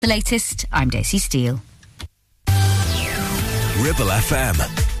The latest, I'm Daisy Steele. Ribble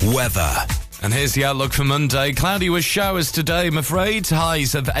FM. Weather. And here's the outlook for Monday. Cloudy with showers today, I'm afraid.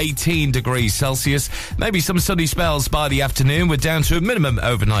 Highs of 18 degrees Celsius. Maybe some sunny spells by the afternoon. We're down to a minimum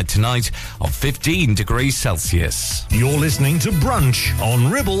overnight tonight of 15 degrees Celsius. You're listening to Brunch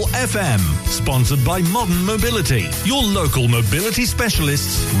on Ribble FM. Sponsored by Modern Mobility. Your local mobility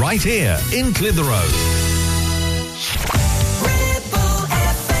specialists right here in Clitheroe.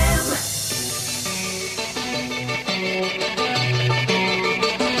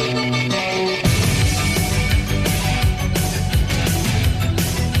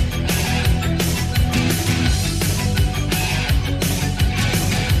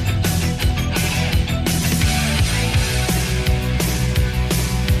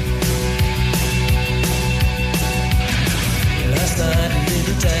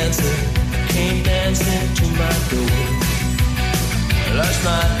 Last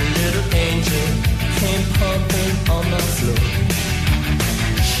night a little angel came pumping on the floor.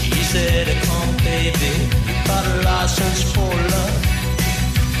 She said, come baby, you got a license for love.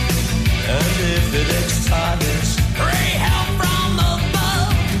 And if it expires, pray help from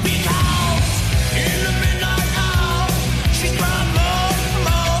above. Because in the midnight hour, she's crying more,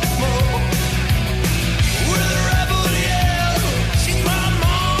 more, more. With a rebel yell, she's crying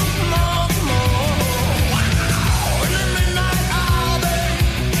more, more, more. Wow, in the midnight hour,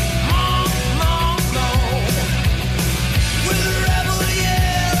 baby, more, more, more. With a rebel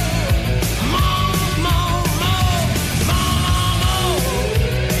yell, more, more, more, more, more.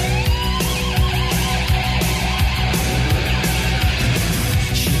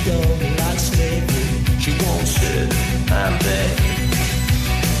 She don't like slavery, she won't sit and beg.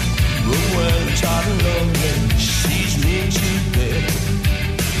 But when it's hot and lonely, she sees me to bed.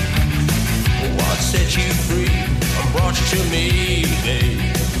 What set you free and brought you to me, babe?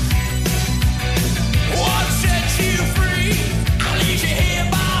 What set you free and leaves you here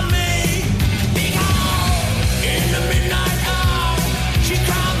by me? Because in the midnight hour, she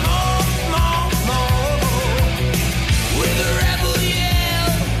cried more, more, more. With a rebel yell,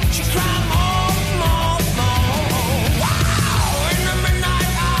 she cried more, more, more. Wow, in the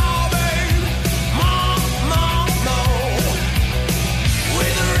midnight hour, babe, more, more, more.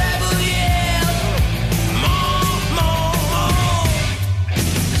 With a rebel yell, more, more, more.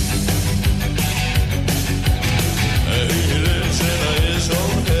 He lives in his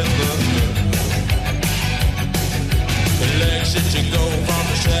own heaven. He likes it to go from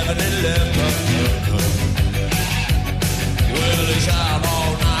the 7-Eleven. Well, he's out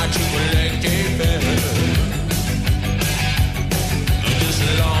all night to collect a fare. Just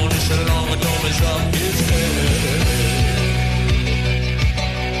as long as don't mess up his head.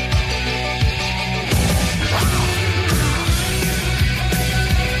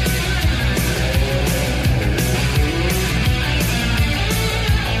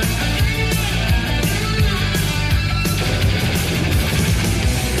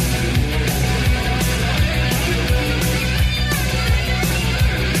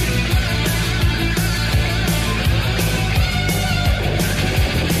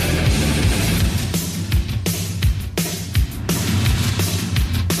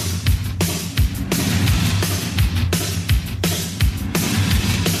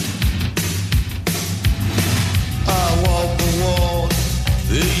 I walk the walk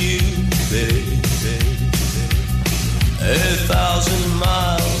for you, baby. 1,000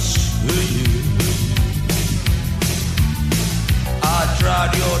 miles for you. I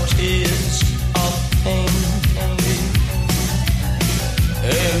dried your tears of pain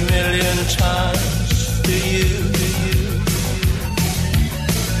 1,000,000 times for you.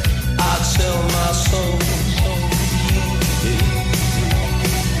 I'd sell my soul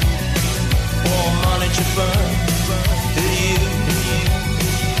for money to burn for you.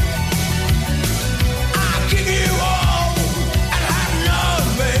 I'll give you all and have none,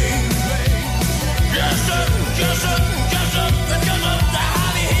 babe. Just to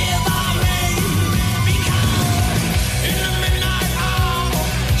have you here by me. Because in the midnight hour,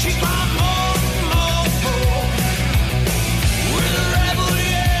 she's my more, more, more. With a rebel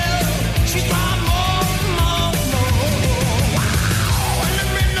yell, she's my more,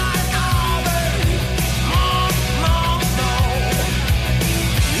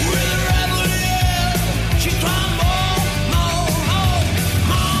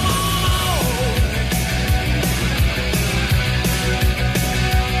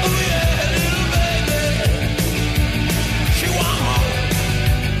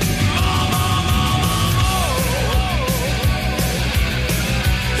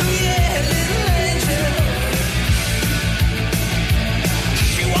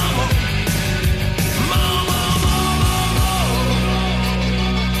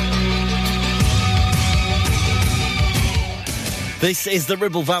 This is the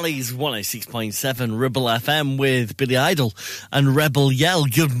Ribble Valley's 106.7 Ribble FM with Billy Idol and Rebel Yell.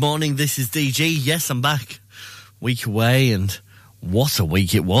 Good morning, this is DG. Yes, I'm back. Week away, and what a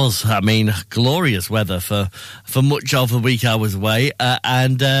week it was. I mean, glorious weather for much of the week I was away.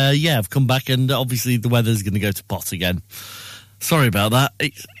 I've come back, and obviously the weather's going to go to pot again. Sorry about that.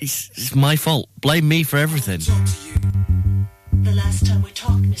 It's my fault. Blame me for everything. The last time we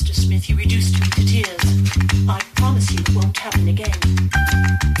talked, Mr. Smith, you reduced me to tears. I promise you it won't happen again.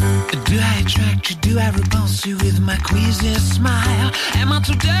 Do I attract you? Do I repulse you with my queasy smile? Am I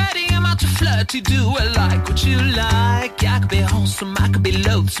too dirty? Am I too flirty? Do I like what you like? I could be wholesome, I could be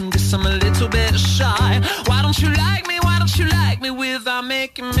loathsome, guess I'm a little bit shy. Why don't you like me? Why don't you like me without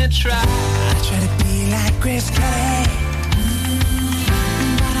making me try? I try to be like Grace Kelly,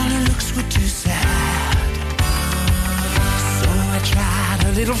 but all her looks were too sad. I tried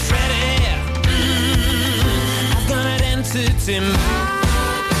a little Freddie. I've got an entity mind.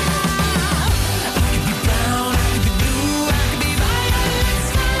 I could be brown, I could be blue, I could be violet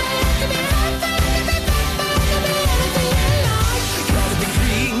sky, I could be red, I could be purple, I could be anything you like. Gotta be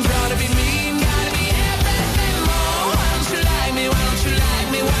green, gotta be mean, gotta be everything more. Why don't you like me? Why don't you like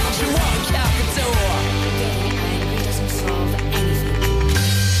me? Why don't you walk out the door? Getting angry doesn't solve anything.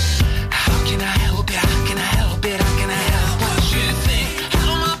 How can I help it? How can I help it? How can I help it?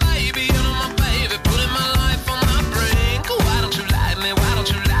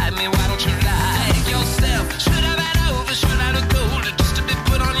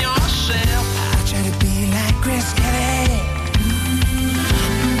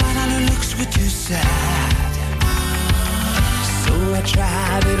 I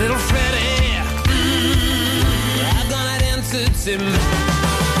tried a little Freddie. I've got an entity mind. I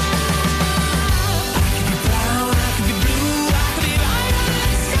could be brown, I could be blue, I could be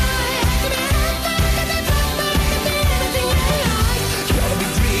violet sky, I could be red, I could be purple, I could be anything you like. Gotta be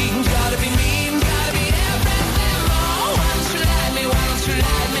green, gotta be mean, gotta be everything more. Why don't you like me? Why don't you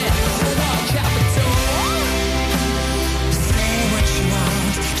like me? So walk out the door. Say what you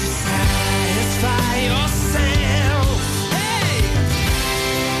want to satisfy yourself.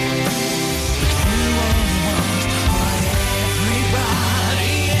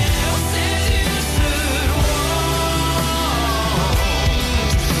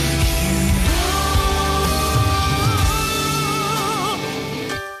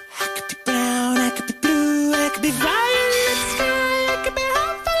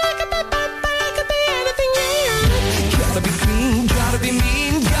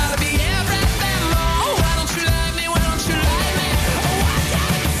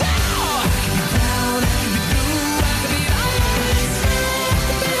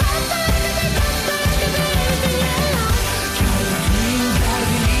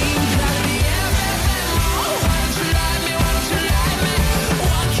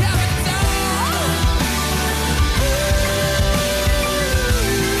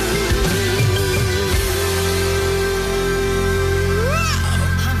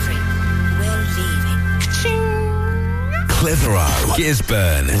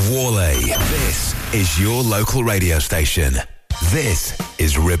 Gisburn, Worley. This is your local radio station. This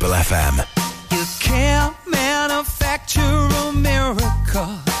is Ribble FM. You can't manufacture a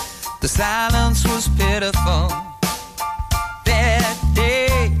miracle. The silence was pitiful that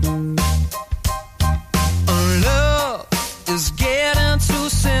day. Love is getting too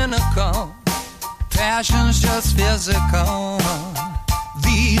cynical. Passion's just physical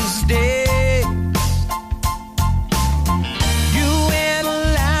these days.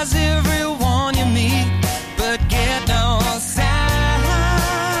 Everyone you meet, but get no sign,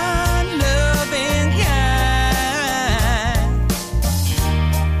 loving kind.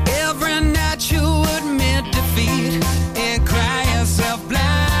 Every night you admit defeat and cry yourself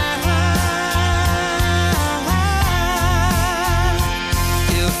blind.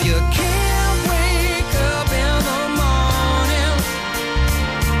 If you can't wake up in the morning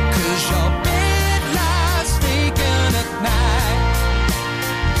 'cause you're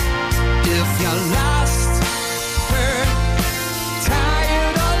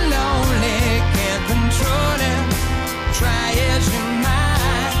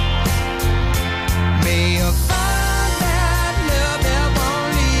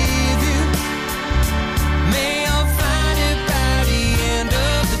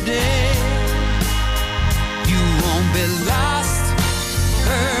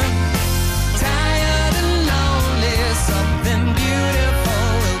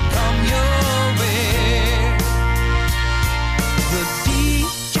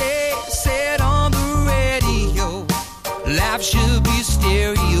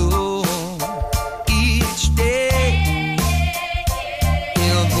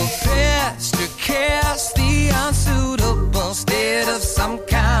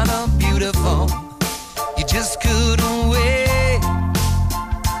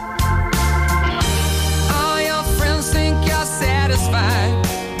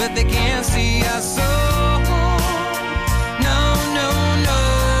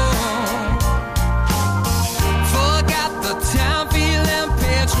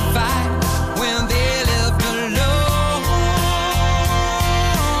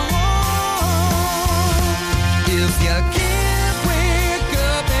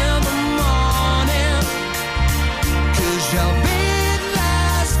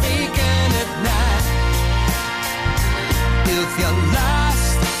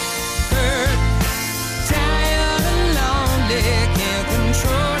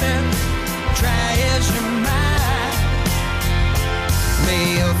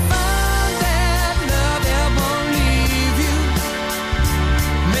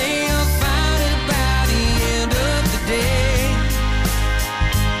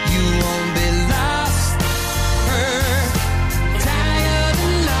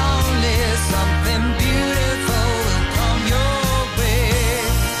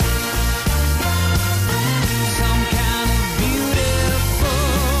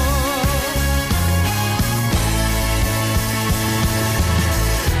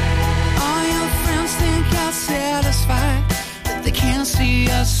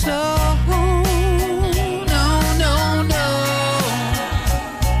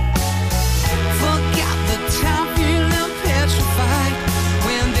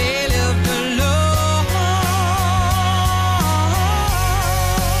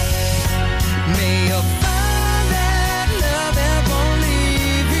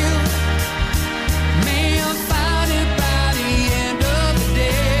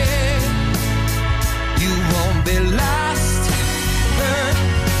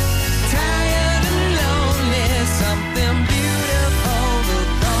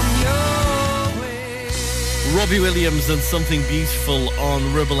Robbie Williams and Something Beautiful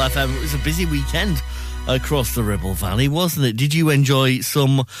on Ribble FM. It was a busy weekend across the Ribble Valley, wasn't it? Did you enjoy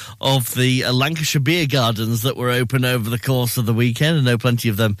some of the Lancashire beer gardens that were open over the course of the weekend? I know plenty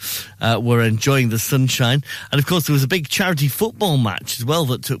of them were enjoying the sunshine. And of course, there was a big charity football match as well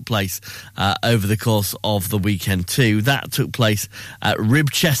that took place over the course of the weekend too. That took place at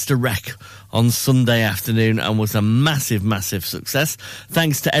Ribchester Rec on Sunday afternoon and was a massive, massive success.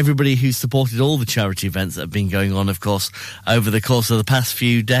 Thanks to everybody who supported all the charity events that have been going on, of course, over the course of the past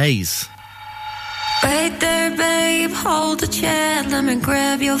few days. Right there, babe, hold a chair. Let me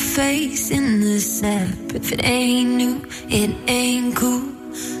grab your face in the sap. If it ain't new, it ain't cool.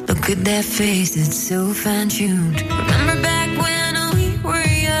 Look at that face, it's so fine-tuned. Remember back when we were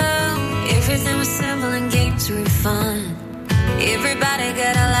young, everything was simple and games were fun. Everybody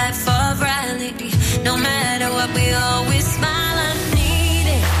got a life of reality. No matter what, we always smile. I need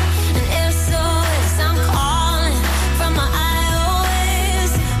it, an SOS. I'm calling from my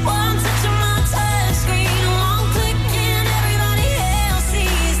iOS. One touch of my touchscreen, one click and everybody else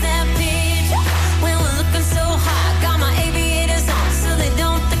sees that picture. When we're looking so hot, got my aviators on so they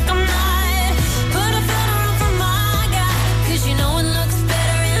don't think I'm not. Put a filter on for my guy, 'cause you know it looks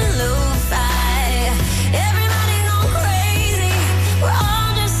better in lo-fi. Everybody gone crazy, we're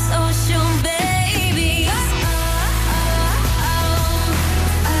all just social babies.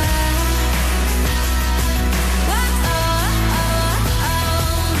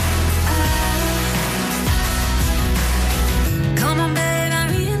 Come on, babe, I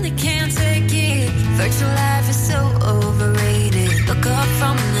really can't take it. Virtual life is so overrated. Look up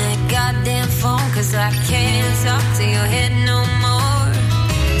from that goddamn phone, 'cause I can't talk to your head no more.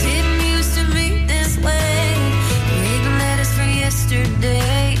 Didn't used to be this way. Reading letters from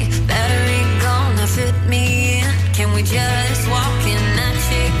yesterday. Battery gone, now fit me in. Can we just walk in, not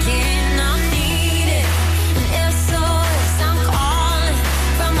check in? I need it, an SOS. I'm calling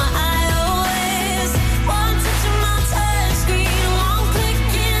from my iOS. One touch of my touchscreen, one click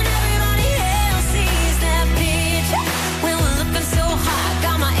and everybody else sees that picture. When we're looking so hot,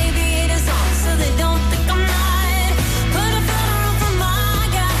 got my aviators on so they don't think I'm not. Put a filter on for my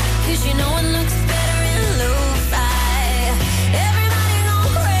guy, 'cause you know it looks better in lo-fi. Everybody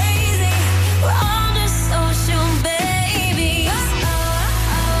gone crazy, we're all just social babies.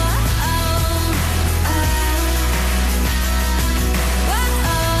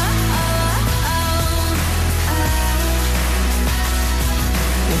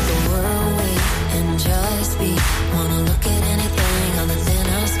 With the world wait and just be, wanna look at anything other than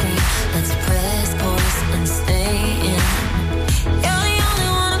our screen. Let's press pause and stay in. You're the only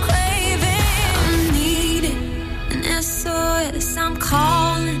one I'm craving. I need it, an SOS. I'm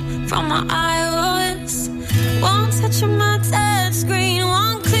calling from my iOS. One touch of my touch screen,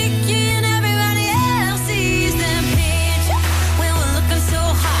 one click and everybody else sees that picture. When we're looking so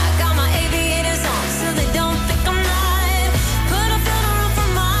hot, got my aviators on so they don't think I'm not. Put a filter on for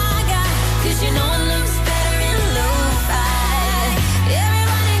my guy, 'cause you know it looks better in lo-fi.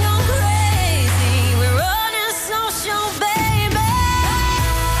 Everybody gone crazy, we're running social, baby.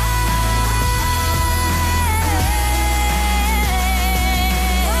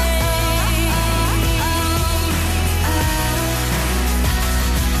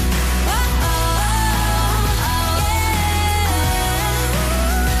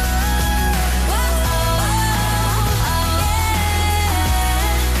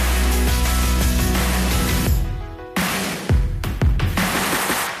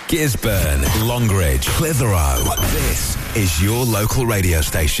 Gisborne, Longridge, Clitheroe. This is your local radio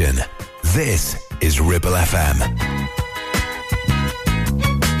station. This is Ribble FM.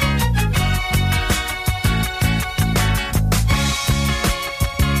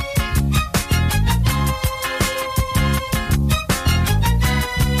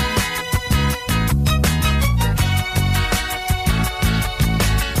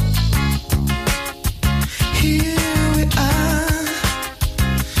 Here we are,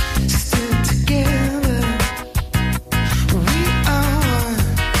 still together. We are one.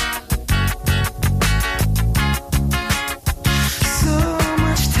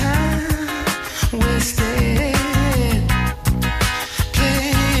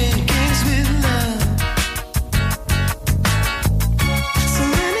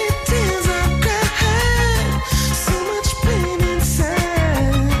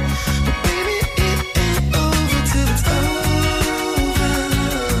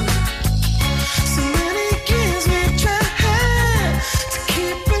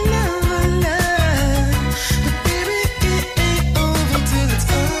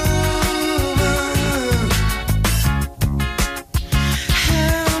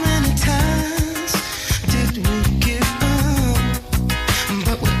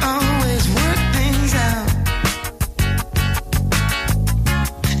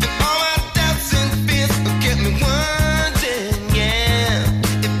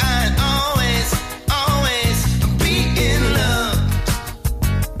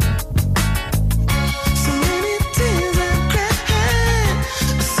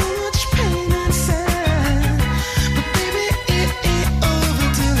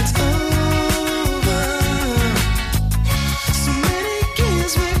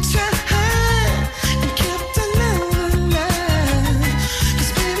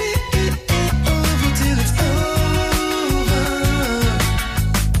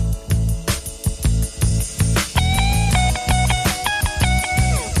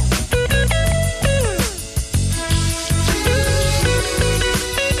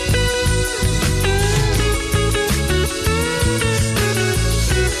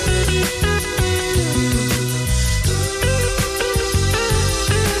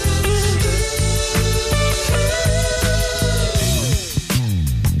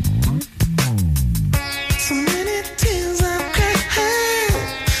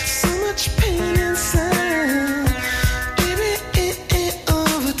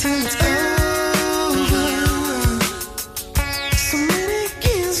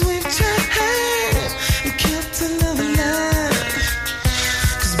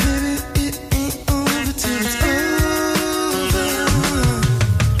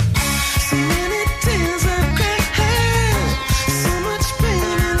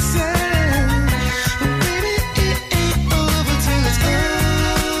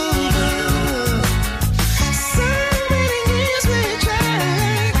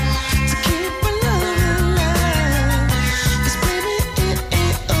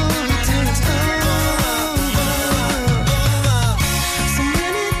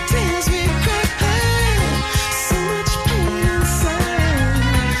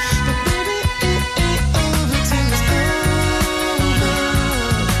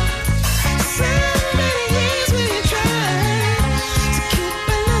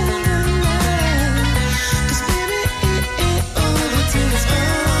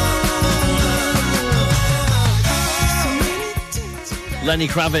 Lenny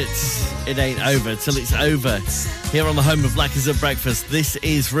Kravitz, It Ain't Over Till It's Over. Here on the home of Blackers at Breakfast, this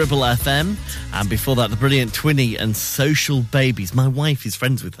is Ribble FM. And before that, the brilliant Twinny and Social Babies. My wife is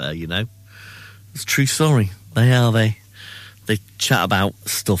friends with her, you know. It's a true story. They are. They chat about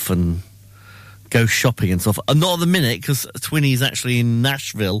stuff and go shopping and stuff. Not at the minute, because Twinny is actually in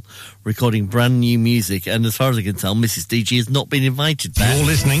Nashville recording brand new music, and as far as I can tell, Mrs. DG has not been invited back. You're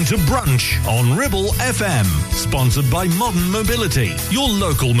listening to Brunch on Ribble FM, sponsored by Modern Mobility, your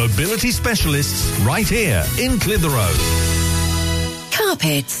local mobility specialists right here in Clitheroe.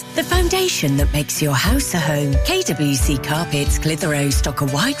 Carpets, the foundation that makes your house a home. KWC Carpets Clitheroe stock a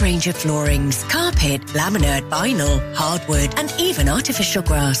wide range of floorings, carpet, laminate, vinyl, hardwood, and even artificial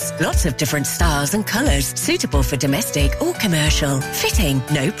grass. Lots of different styles and colours, suitable for domestic or commercial. Fitting,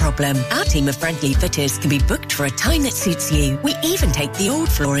 no problem. Our team of friendly fitters can be booked for a time that suits you. We even take the old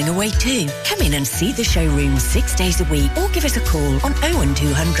flooring away too. Come in and see the showroom 6 days a week, or give us a call on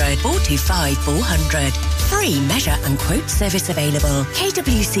 01200 425 400. Free measure and quote service available.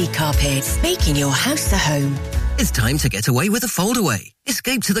 KWC Carpets, making your house a home. It's time to get away with a fold-away.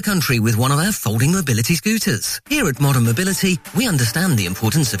 Escape to the country with one of our folding mobility scooters. Here at Modern Mobility, we understand the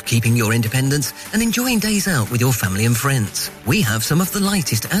importance of keeping your independence and enjoying days out with your family and friends. We have some of the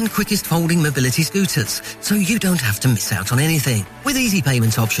lightest and quickest folding mobility scooters, so you don't have to miss out on anything. With easy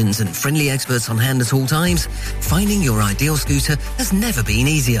payment options and friendly experts on hand at all times, finding your ideal scooter has never been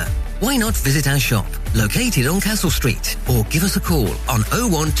easier. Why not visit our shop, located on Castle Street, or give us a call on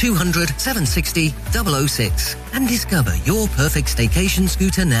 01200 760 006 and discover your perfect staycation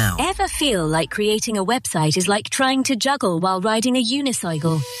scooter now. Ever feel like creating a website is like trying to juggle while riding a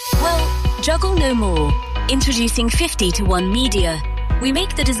unicycle? Well, juggle no more. Introducing 50-to-1 Media. We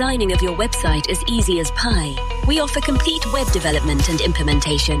make the designing of your website as easy as pie. We offer complete web development and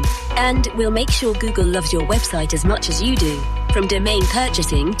implementation. And we'll make sure Google loves your website as much as you do. From domain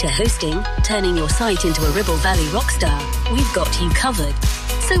purchasing to hosting, turning your site into a Ribble Valley rockstar, we've got you covered.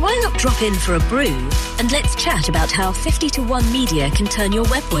 So why not drop in for a brew and let's chat about how 50-to-1 Media can turn your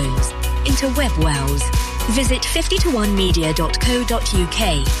web woes into web wows. Visit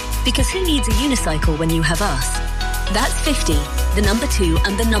 50to1media.co.uk, because who needs a unicycle when you have us? That's 50, the number 2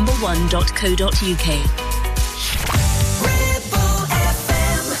 and the number 1.co.uk.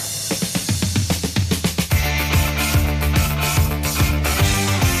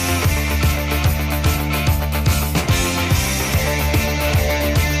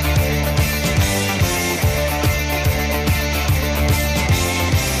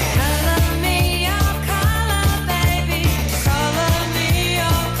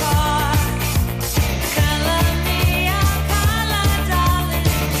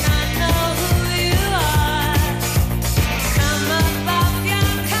 You are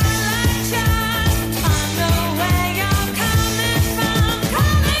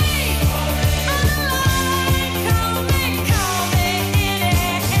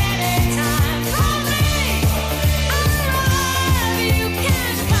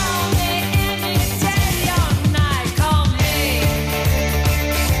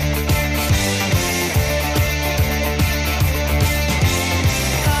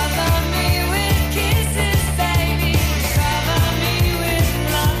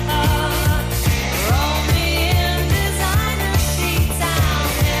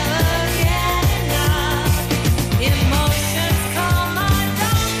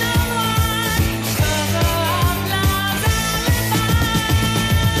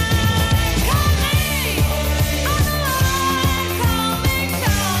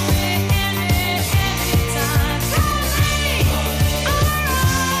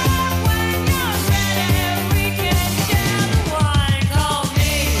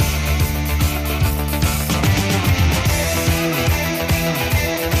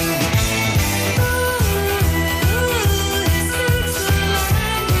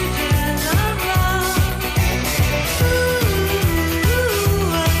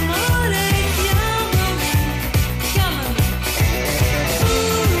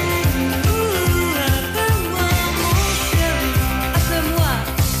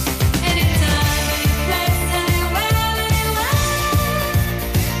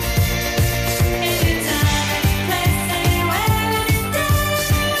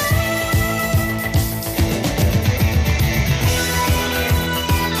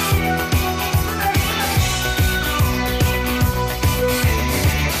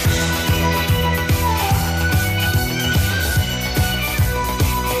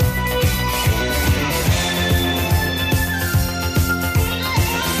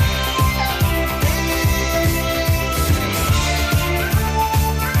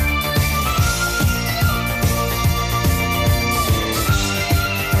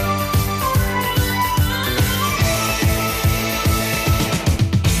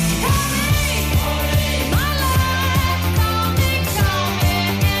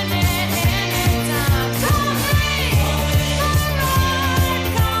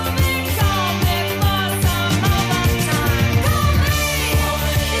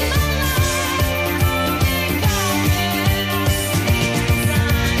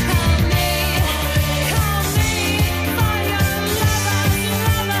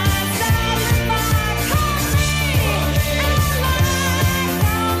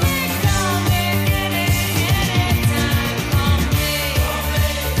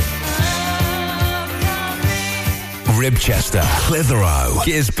Ribchester, Clitheroe,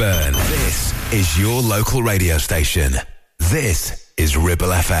 Gisburn. This is your local radio station. This is Ribble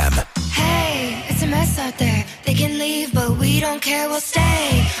FM. Hey, it's a mess out there. They can leave, but we don't care, we'll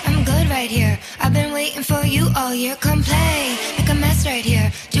stay. I'm good right here. I've been waiting for you all year. Come play, make a mess right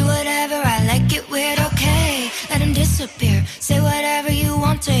here. Do whatever, I like it weird, okay. Let him disappear. Say whatever you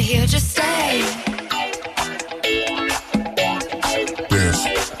want to hear, just stay.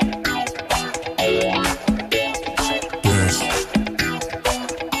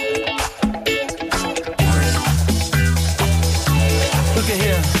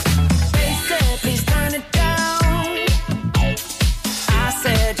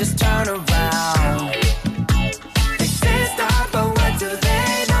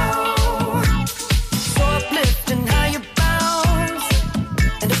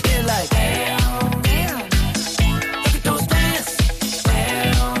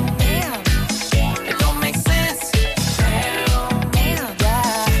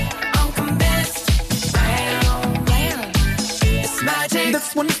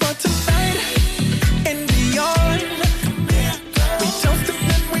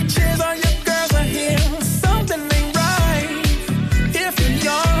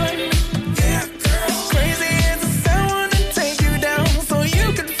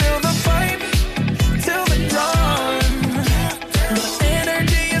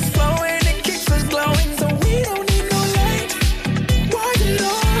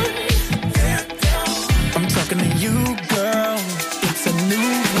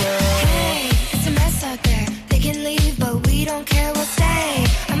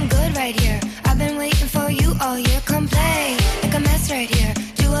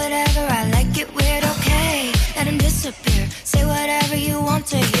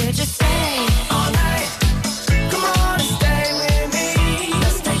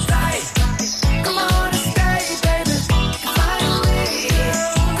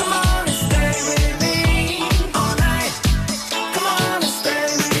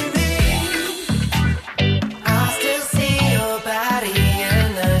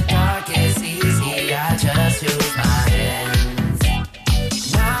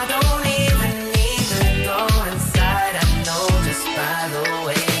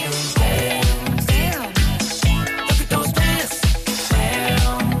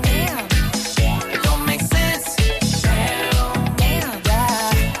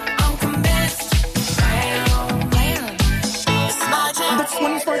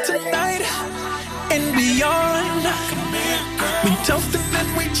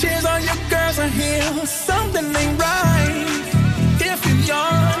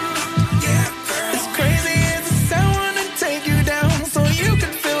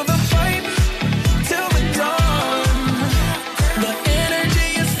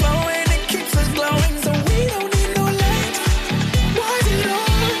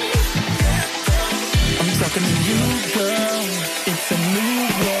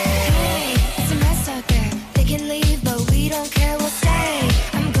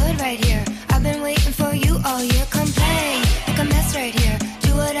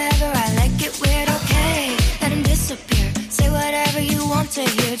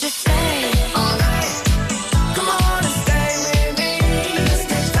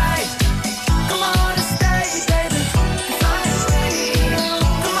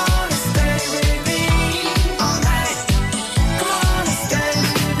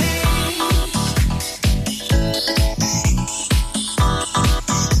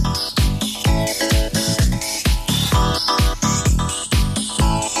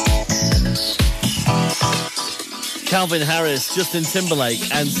 Calvin Harris, Justin Timberlake,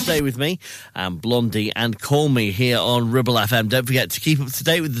 and Stay With Me, and Blondie and Call Me here on Ribble FM. Don't forget to keep up to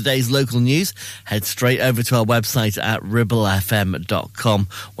date with the day's local news. Head straight over to our website at ribblefm.com,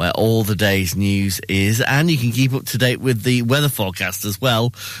 where all the day's news is, and you can keep up to date with the weather forecast as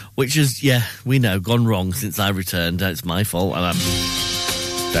well, which is, yeah, we know, gone wrong since I returned. It's my fault, and I'm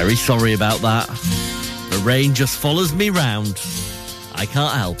very sorry about that. The rain just follows me round. I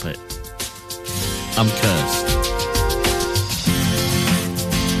can't help it. I'm cursed.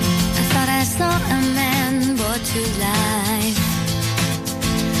 I saw a man brought to life.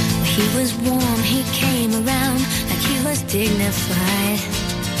 He was warm, he came around like he was dignified.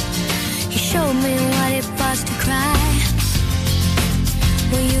 He showed me what it was to cry.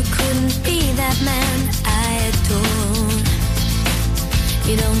 Well, you couldn't be that man I adored.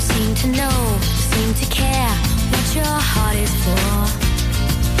 You don't seem to know, seem to care what your heart is for.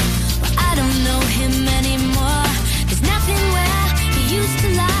 Well, I don't know him anymore. There's nothing where he used to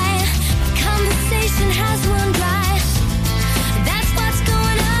lie. Conversation has run dry. That's what's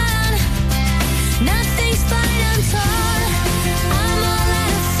going on. Nothing's fine, I'm told.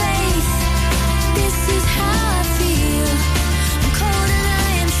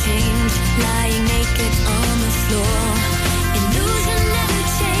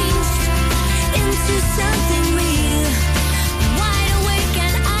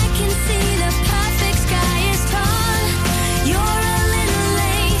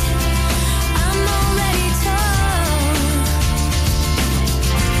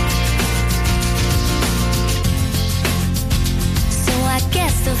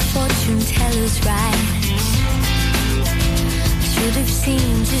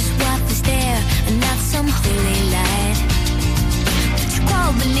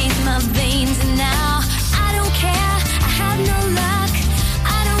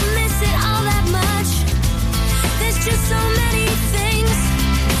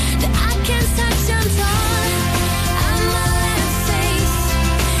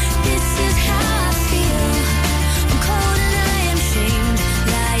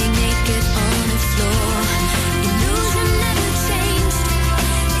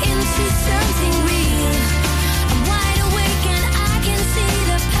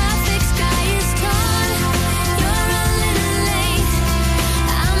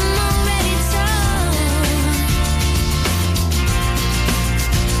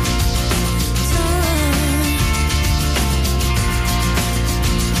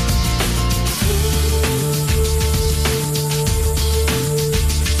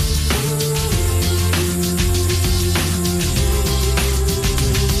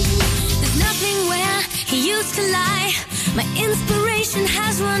 used to lie. My inspiration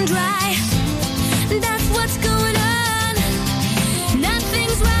has run dry. That's what's going on.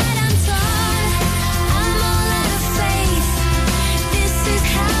 Nothing's right, I'm torn. I'm all out of faith. This is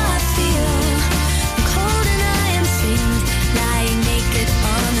how I feel. I'm cold and I am shamed, lying naked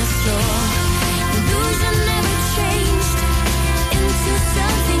on the floor. Illusion never changed into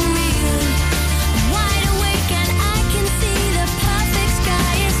something real. I'm wide awake and I can see the perfect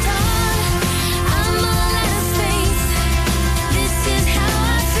sky is torn. I'm all out of faith. This is how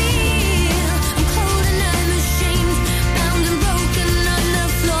I feel. I'm cold and I'm ashamed, bound and broken on the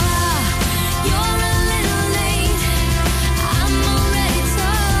floor. You're a little late. I'm already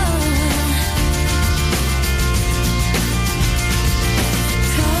torn.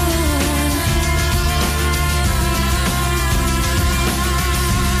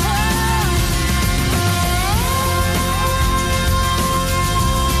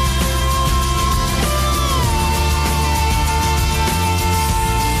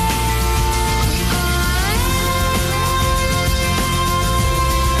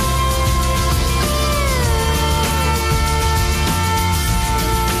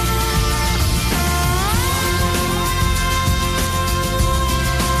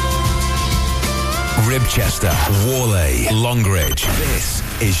 Ribchester, Worley, Longridge. This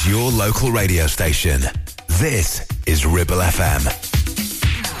is your local radio station. This is Ribble FM.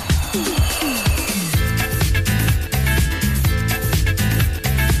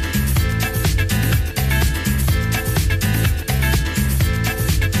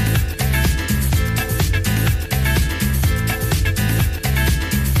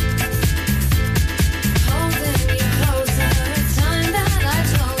 Holding you closer, time that I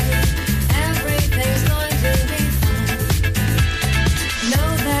told you everything's going to be fine. Know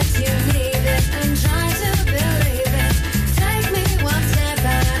that you need it and try to believe it. Take me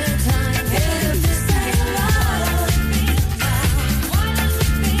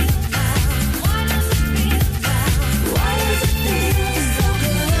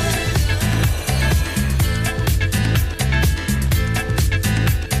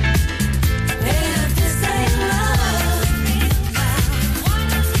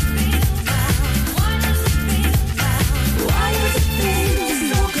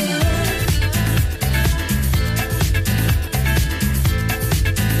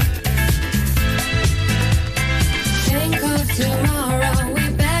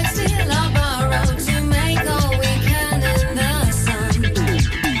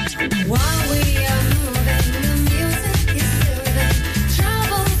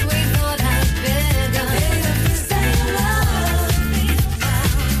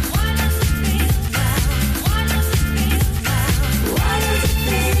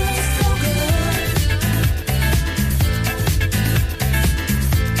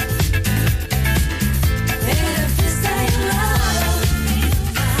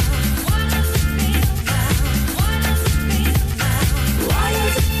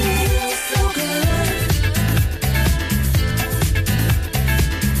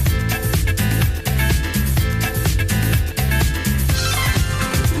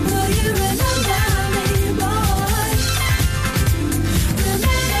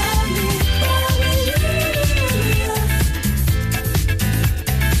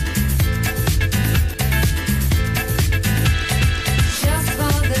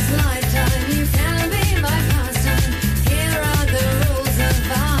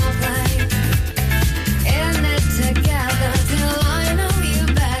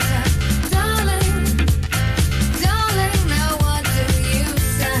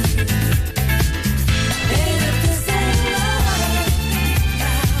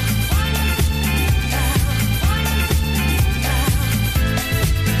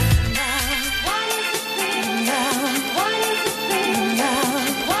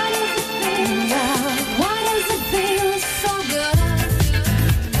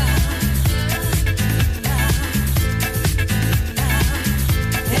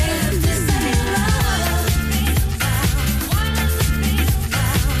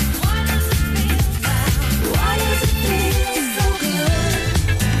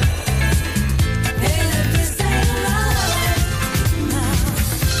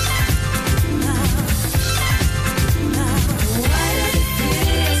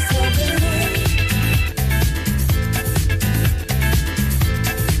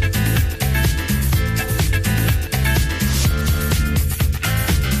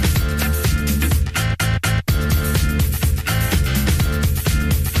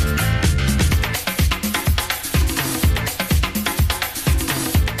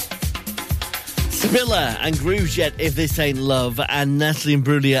Thriller and Groovejet, If This Ain't Love, and Natalie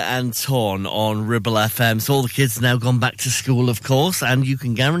Imbruglia and Torn on Ribble FM. So all the kids have now gone back to school, of course, and you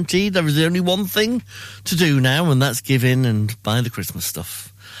can guarantee there is only one thing to do now, and that's give in and buy the Christmas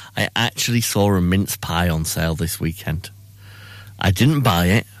stuff. I actually saw a mince pie on sale this weekend. I didn't buy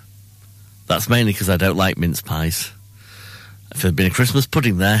it. That's mainly because I don't like mince pies. If there'd been a Christmas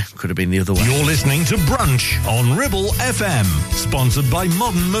pudding there, could have been the other way. You're listening to Brunch on Ribble FM, sponsored by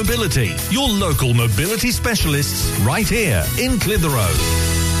Modern Mobility, your local mobility specialists right here in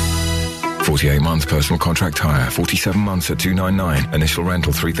Clitheroe. 48 months personal contract hire, 47 months at $299. Initial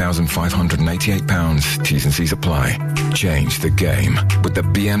rental £3,588. T's and C's apply. Change the game with the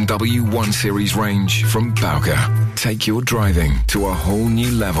BMW 1 Series range from Bowker. Take your driving to a whole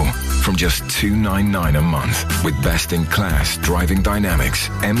new level from just $299 a month with best-in-class driving dynamics,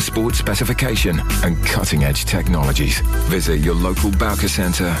 M Sport specification and cutting-edge technologies. Visit your local Bowker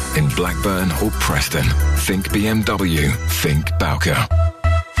centre in Blackburn or Preston. Think BMW. Think Bowker.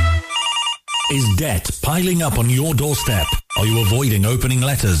 Is debt piling up on your doorstep? Are you avoiding opening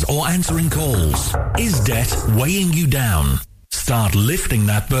letters or answering calls? Is debt weighing you down? Start lifting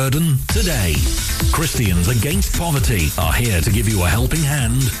that burden today. Christians Against Poverty are here to give you a helping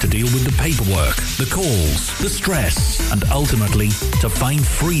hand to deal with the paperwork, the calls, the stress, and ultimately to find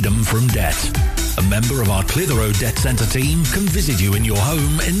freedom from debt. A member of our Clitheroe Debt Centre team can visit you in your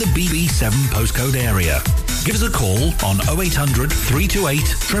home in the BB7 postcode area. Give us a call on 0800 328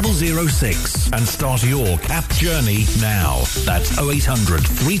 0006 and start your CAP journey now. That's 0800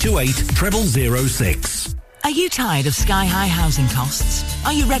 328 0006. Are you tired of sky-high housing costs?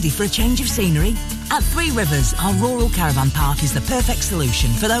 Are you ready for a change of scenery? At Three Rivers, our rural caravan park is the perfect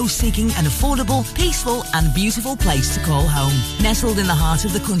solution for those seeking an affordable, peaceful and beautiful place to call home. Nestled in the heart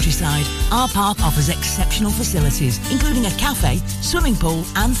of the countryside, our park offers exceptional facilities, including a cafe, swimming pool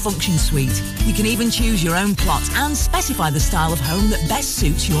and function suite. You can even choose your own plot and specify the style of home that best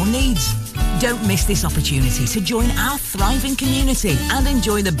suits your needs. Don't miss this opportunity to join our thriving community and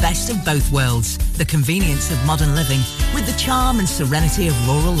enjoy the best of both worlds, the convenience of modern living with the charm and serenity of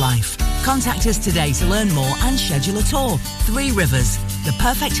rural life. Contact us today to learn more and schedule a tour. Three Rivers, the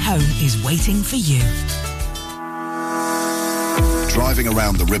perfect home is waiting for you. Driving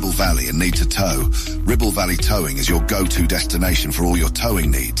around the Ribble Valley and need to tow? Ribble Valley Towing is your go-to destination for all your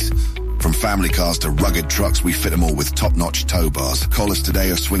towing needs. From family cars to rugged trucks, we fit them all with top-notch tow bars. Call us today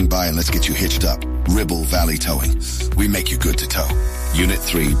or swing by and let's get you hitched up. Ribble Valley Towing. We make you good to tow. Unit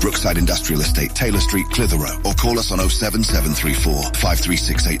 3, Brookside Industrial Estate, Taylor Street, Clitheroe. Or call us on 07734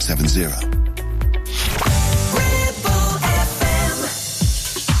 536870.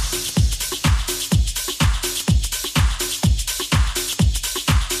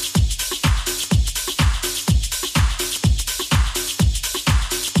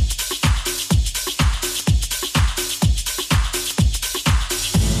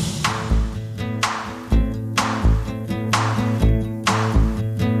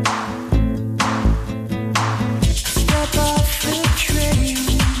 Step off the train,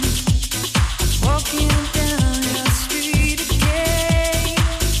 walking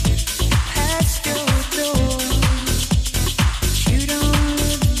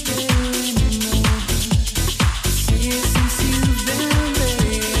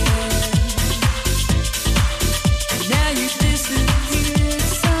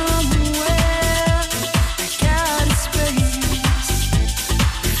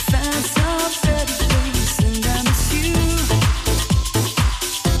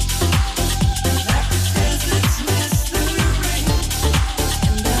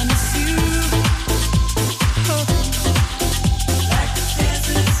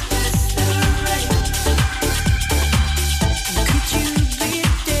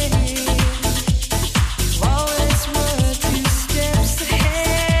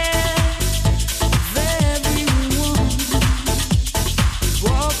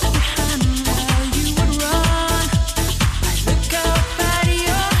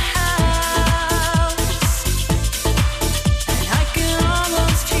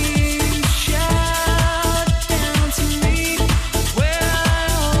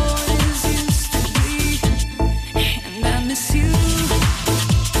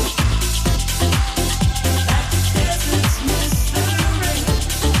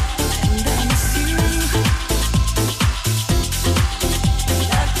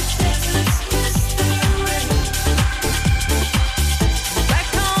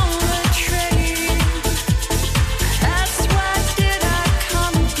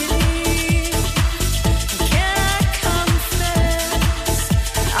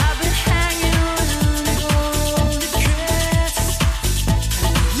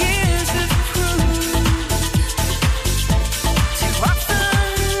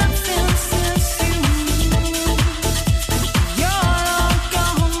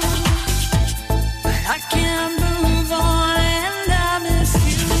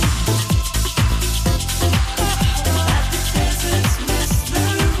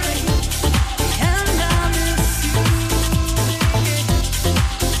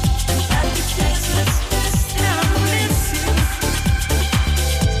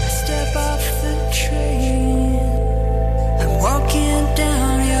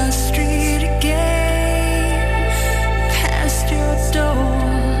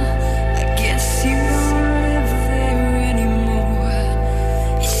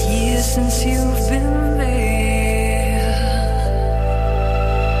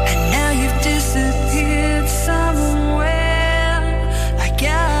disappeared somewhere like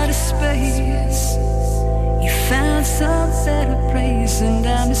out of space. You found some better place and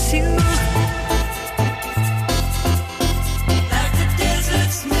I miss you. Like the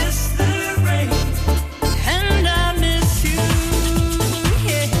deserts miss the rain. And I miss you,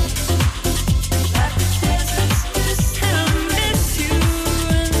 yeah. Like the deserts miss the rain. And I miss you,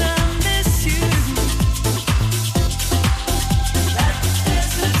 and I miss you. Like the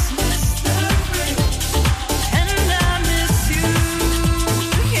deserts miss the rain. And I miss you,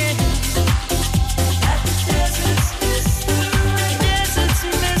 yeah. Like the deserts miss the rain. Deserts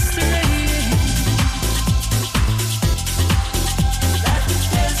miss the rain. Like the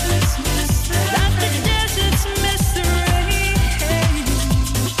deserts miss the rain. Like the deserts miss the rain.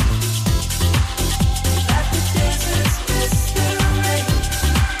 Like the deserts miss the rain.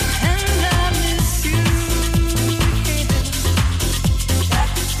 And I miss you, yeah.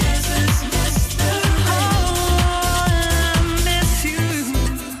 Like the deserts miss the rain. Oh, I miss you.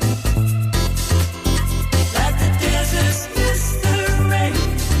 Like the deserts miss the rain.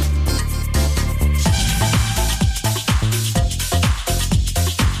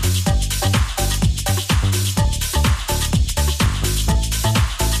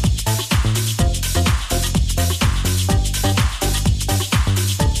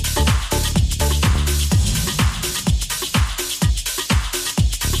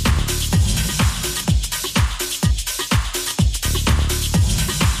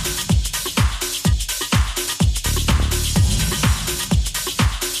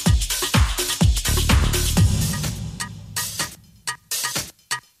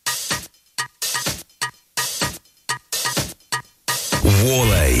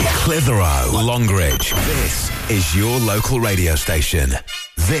 Worley, Clitheroe, Longridge. This is your local radio station.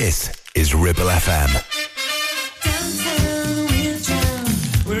 This is Ribble FM. Downtown, we're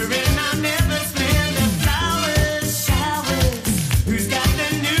drowned. We're in our never spend the flowers, showers. Who's got the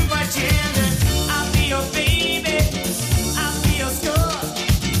new agenda? I'll be your baby. I'll be your score.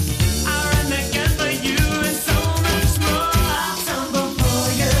 I'll run the gun for you and so much more. I'll tumble for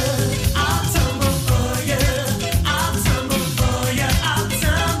you. I'll tumble for you. I'll tumble for you. I'll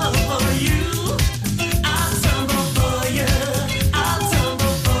tumble for you. I'll tumble for you. I'll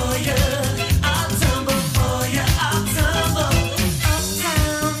tumble for you. I'll tumble for you. I'll tumble.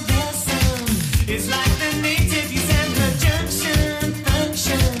 Uptown, the sound is like the native youth and the junction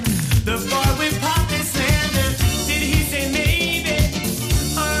function. The boy with pop is slander. Did he say maybe?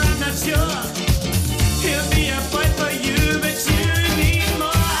 Or I'm not sure. He'll be a boy for you, but you need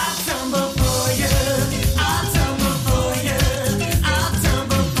more. I'll tumble for you. I'll tumble for you. I'll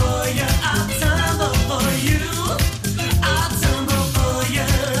tumble for you. I'll tumble for you. I'll tumble for you.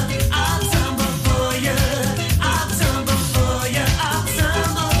 I'll tumble for you. I'll tumble for you. I'll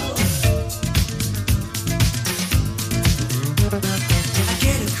tumble. I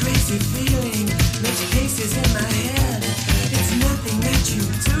get a crazy feeling, makes paces in my head. It's nothing that you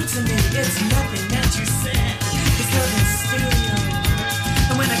do to me, it's nothing that you said. It's nothing stereo.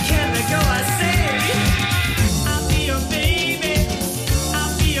 And when I can't let go, I say, I'll be your baby,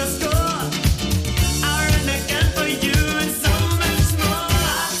 I'll be your score. I'll run the gun for you and so much more.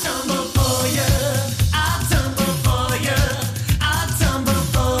 I'll tumble for you, I'll tumble for you, I'll tumble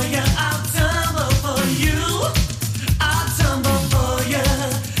for you, I'll tumble for you. I'll tumble for you,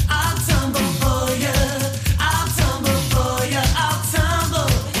 I'll tumble for you, I'll tumble for you, I'll tumble.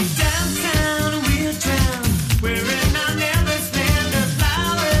 Downtown, we're drowned. We're in our never spend the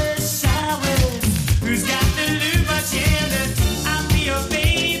flowers, showers. Who's got the lube agenda? I'll be your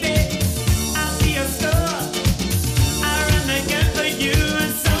baby, I'll be your score. I'll run the gun for you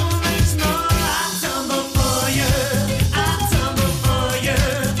and so much more. I'll tumble for you, I'll tumble for you,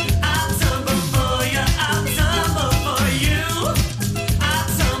 I'll tumble for you, I'll tumble for you. I'll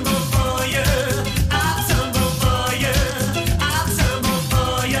tumble for you, I'll tumble for you, I'll tumble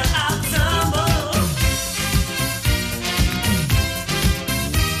for you, I'll tumble.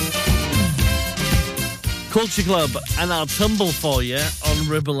 Culture Club and I'll tumble for you on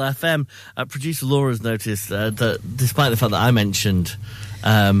Ribble FM. Producer Laura's noticed that despite the fact that I mentioned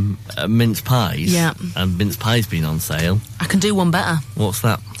mince pies, Yeah. and mince pies being on sale, I can do one better. what's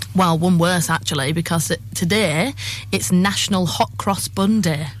that? Well, one worse, actually, because today it's National Hot Cross Bun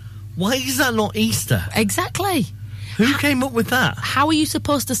Day. Why is that not Easter? Exactly. Who came up with that? How are you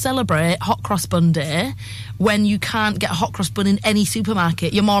supposed to celebrate Hot Cross Bun Day when you can't get a hot cross bun in any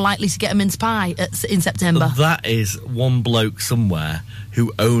supermarket? You're more likely to get a mince pie in September. That is one bloke somewhere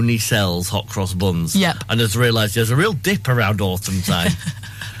who only sells hot cross buns. Yep. And has realised there's a real dip around autumn time.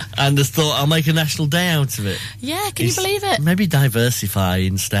 And has thought, I'll make a national day out of it. Yeah, can you believe it? Maybe diversify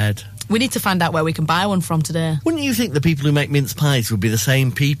instead. We need to find out where we can buy one from today. Wouldn't you think the people who make mince pies would be the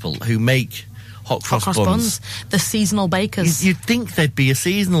same people who make hot cross buns? The seasonal bakers. You'd think they'd be a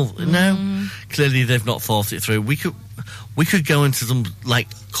seasonal. No, clearly they've not thought it through. We could go into some like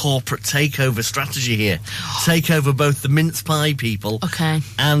corporate takeover strategy here. Take over both the mince pie people,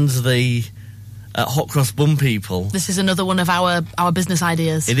 and the hot cross bun people. This is another one of our business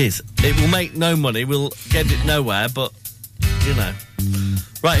ideas. It is. It will make no money. We'll get it nowhere, but you know.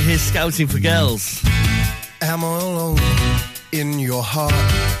 Right, here's Scouting for Girls. Am I alone in your heart?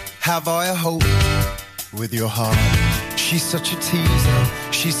 Have I a hope with your heart? She's such a teaser,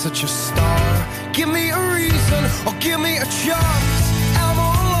 she's such a star. Give me a reason or give me a chance. Am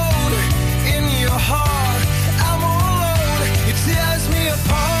I alone in your heart? Am I alone? It tears me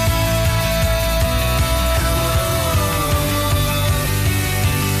apart.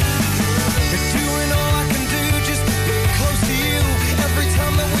 Doing all I can do just to be close to you. Every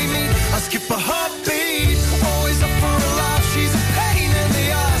time that we meet, I skip a heartbeat. Always up for a laugh, she's a pain in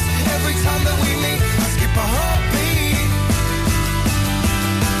the ass. Every time that we meet, I skip a heartbeat.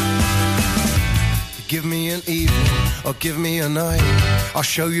 Give me an evening or give me a night. I'll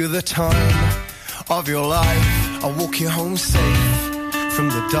show you the time of your life. I'll walk you home safe from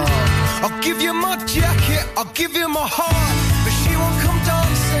the dark. I'll give you my jacket, I'll give you my heart. But she won't come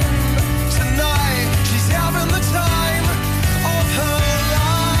dancing tonight. She's having the time of her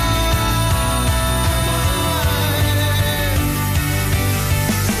life.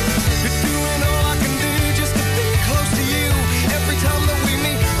 But doing all I can do just to be close to you. Every time that we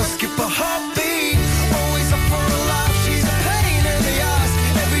meet, I'll skip a heartbeat. Always up for a laugh, she's a pain in the ass.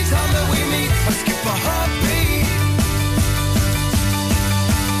 Every time that we meet, I'll skip a heartbeat.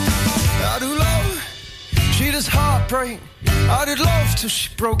 I do love, she does heartbreak. I did love till she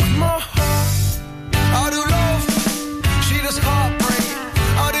broke my heart. I do love, she does heartbreak.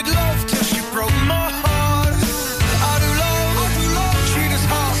 I did love till she broke my heart. I do love, she does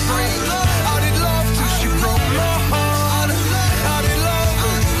heartbreak. I did love till she broke my heart. I did love,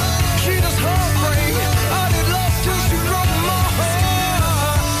 she does heartbreak. I did love till she broke my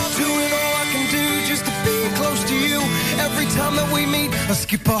heart. Doing all I can do just to be close to you. Every time that we meet, I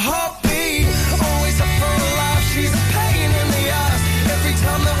skip a heartbeat. Always up for a laugh, she's a pain in the ass. Every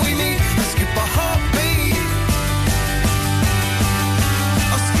time that we meet, I skip a heartbeat.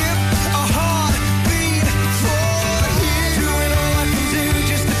 I skip a heartbeat for you. Doing all I can do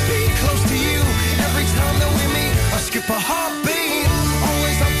just to be close to you. Every time that we meet, I skip a heartbeat.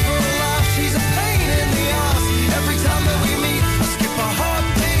 Always up for a laugh, she's a pain in the ass. Every time that we meet, I skip a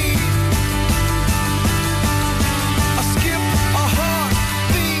heartbeat. I skip a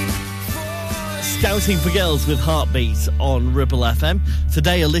heartbeat. Scouting for Girls with Heartbeat on Ribble FM.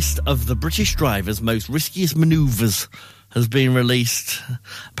 Today, a list of the British drivers' most riskiest manoeuvres has been released.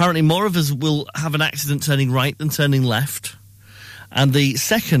 Apparently, more of us will have an accident turning right than turning left. And the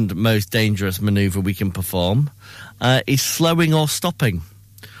second most dangerous manoeuvre we can perform is slowing or stopping.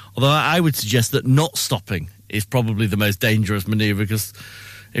 Although I would suggest that not stopping is probably the most dangerous manoeuvre, because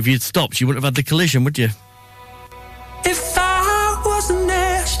if you'd stopped, you wouldn't have had the collision, would you? If I was an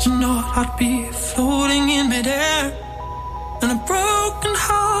astronaut, I'd be floating in midair, and a broken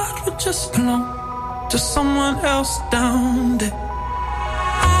heart would just belong to someone else down there.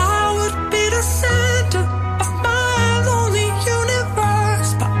 I would be the center of my lonely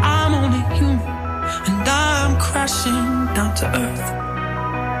universe, but I'm only human, and I'm crashing down to earth.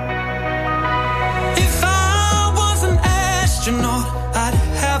 If I was an astronaut, I'd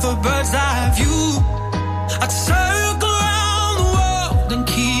have a bird's eye view. I'd circle around the world and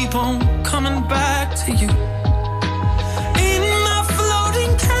keep on coming back to you. In my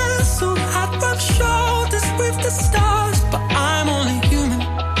floating castle, I'd rub shoulders with the stars, but I'm only human,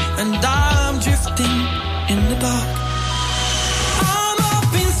 and I'm drifting in the dark. I'm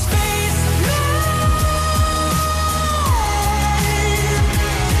up in space now.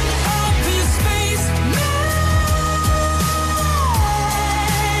 Up in space now.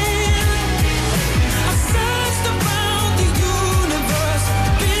 I searched around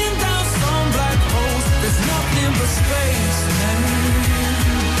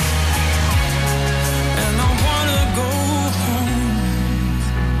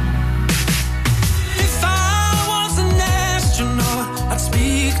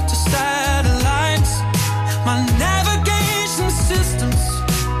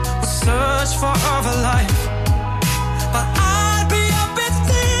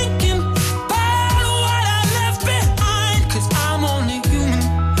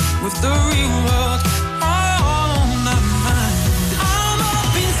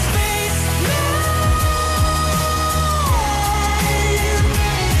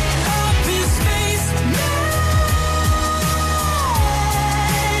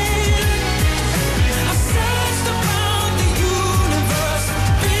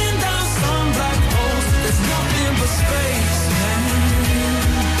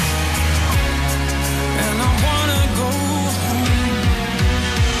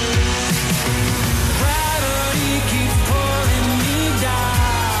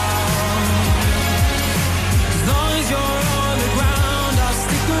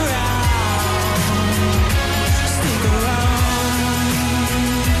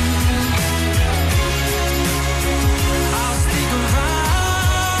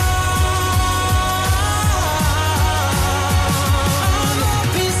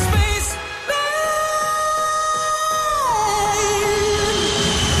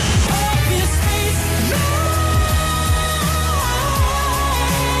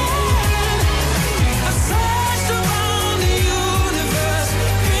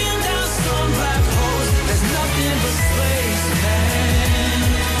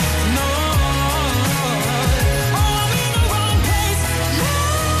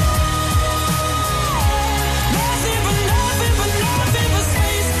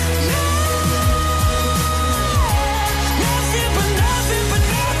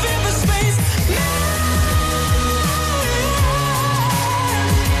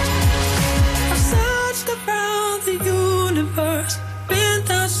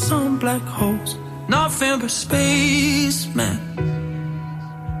black holes, nothing but space, man.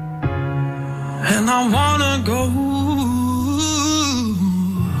 And I wanna go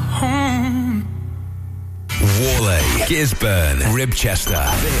home. Worley, Gisborne, Ribchester.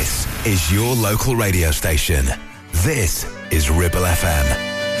 This is your local radio station. This is Ribble FM.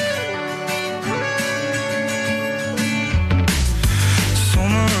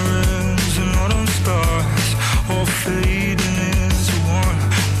 Summer ends and autumn starts, all fading into one.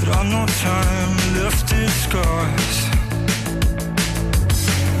 But I know time left its scars.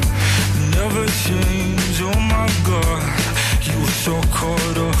 Never change, oh my God. You were so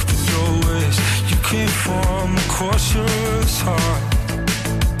caught up in your ways. You came from a cautious heart.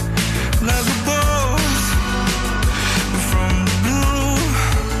 Like a bolt from the blue.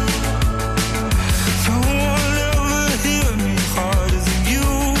 No one ever hit me harder than you.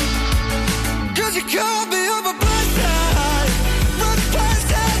 'Cause you called me up a blind side, but past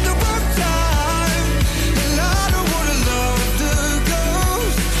at the wrong time. And I don't wanna love the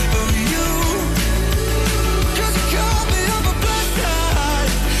ghost of you. 'Cause you called me up a blind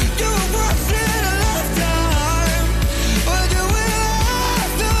side. You were once in a lifetime. But do we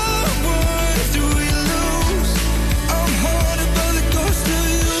have the words? Do we lose? I'm haunted by the ghost of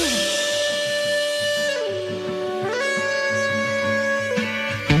you.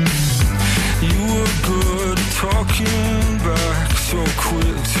 You were good at talking back, so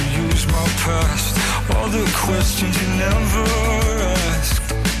quick to use my past. All the questions you never asked.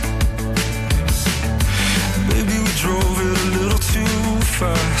 Maybe we drove it a little too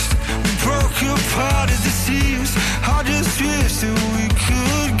fast. We broke apart at the seams. I just wish that we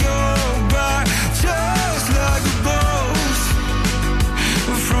could go back, just like a bolt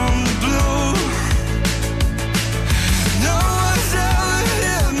from the blue. No one's ever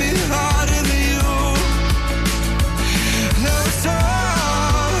hit me harder than you. Now it's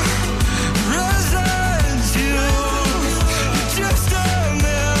all resent you. You're just a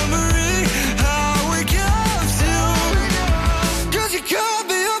memory, how we got to. 'Cause you called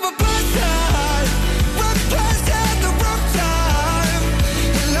me up a blind side, but past at the wrong time.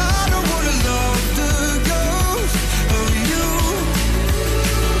 And I don't wanna love the ghost of you.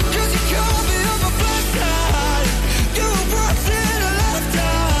 'Cause you called me up a blind side. You were once in a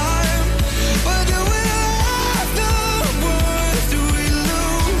lifetime. But do we have the words? Do we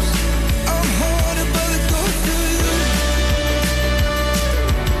lose? I'm haunted by the ghost of you.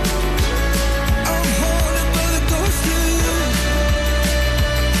 I'm haunted by the ghost of you.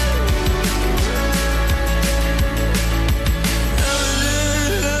 Every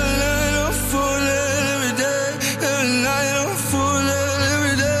night I'm falling, every day. Every night I'm falling,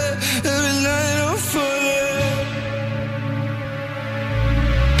 every day. Every night I'm falling.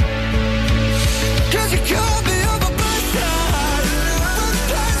 'Cause you called me up a blind side, but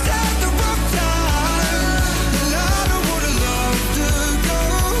past at the wrong time. And I don't wanna love the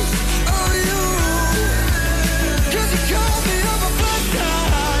ghost of you. 'Cause you called me up a blind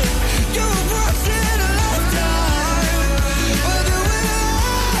side. You were once in a lifetime. But do we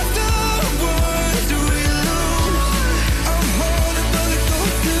have the words? Do we lose? I'm haunted by the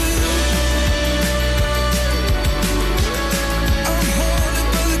ghost of you. I'm haunted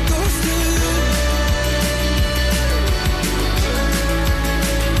by the ghost of you.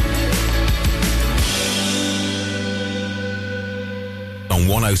 On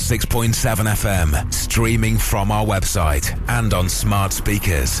 106.7 FM, streaming from our website and on smart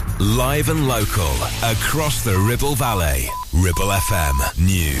speakers. Live and local, across the Ribble Valley. Ribble FM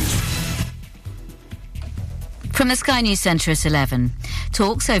News. From the Sky News Centre at 11,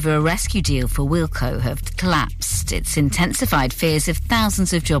 talks over a rescue deal for Wilko have collapsed. It's intensified fears of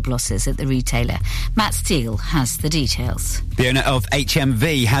thousands of job losses at the retailer. Matt Steele has the details. The owner of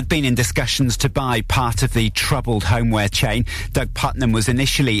HMV had been in discussions to buy part of the troubled homeware chain. Doug Putnam was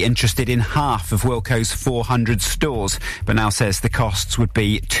initially interested in half of Wilko's 400 stores, but now says the costs would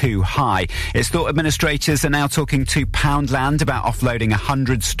be too high. It's thought administrators are now talking to Poundland about offloading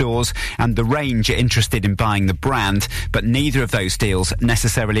 100 stores, and the range are interested in buying the brand, but neither of those deals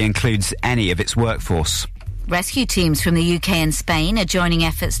necessarily includes any of its workforce. Rescue teams from the UK and Spain are joining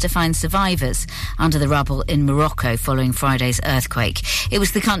efforts to find survivors under the rubble in Morocco following Friday's earthquake. It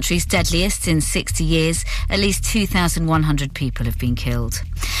was the country's deadliest in 60 years. At least 2,100 people have been killed.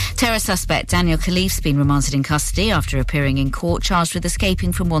 Terror suspect Daniel Khalif's been remanded in custody after appearing in court charged with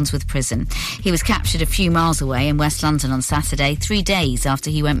escaping from Wandsworth Prison. He was captured a few miles away in West London on Saturday, 3 days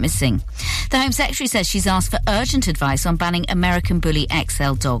after he went missing. The Home Secretary says she's asked for urgent advice on banning American Bully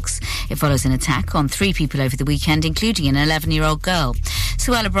XL dogs. It follows an attack on 3 people over the weekend, including an 11-year-old girl.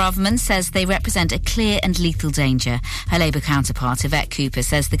 Suella Braverman says they represent a clear and lethal danger. Her Labour counterpart, Yvette Cooper,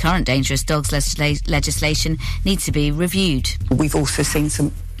 says the current dangerous dogs legislation needs to be reviewed. We've also seen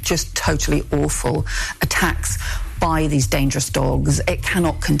some just totally awful attacks by these dangerous dogs. It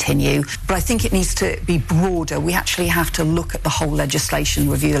cannot continue, but I think it needs to be broader. We actually have to look at the whole legislation,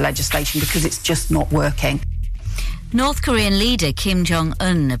 review the legislation, because it's just not working. North Korean leader Kim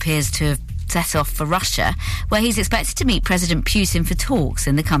Jong-un appears to have set off for Russia, where he's expected to meet President Putin for talks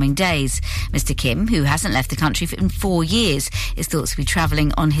in the coming days. Mr. Kim, who hasn't left the country in 4 years, is thought to be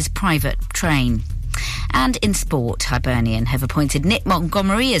travelling on his private train. And in sport, Hibernian have appointed Nick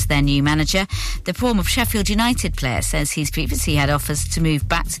Montgomery as their new manager. The former Sheffield United player says he's previously had offers to move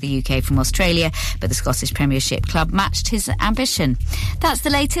back to the UK from Australia, but the Scottish Premiership club matched his ambition. That's the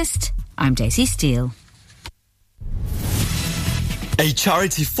latest. I'm Daisy Steele. A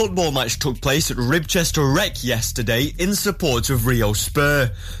charity football match took place at Ribchester Rec yesterday in support of Rio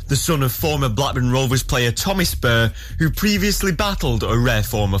Spur, the son of former Blackburn Rovers player Tommy Spur, who previously battled a rare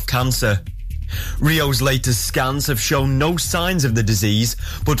form of cancer. Rio's latest scans have shown no signs of the disease,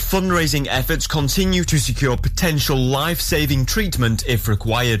 but fundraising efforts continue to secure potential life-saving treatment if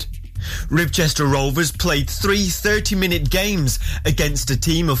required. Ribchester Rovers played 3 30-minute games against a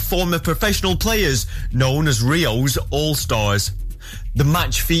team of former professional players known as Rio's All-Stars. The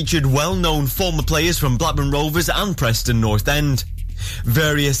match featured well-known former players from Blackburn Rovers and Preston North End.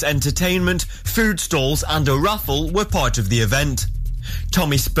 Various entertainment, food stalls and a raffle were part of the event.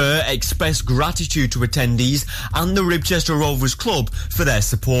 Tommy Spur expressed gratitude to attendees and the Ribchester Rovers Club for their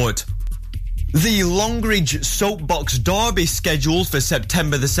support. The Longridge Soapbox Derby, scheduled for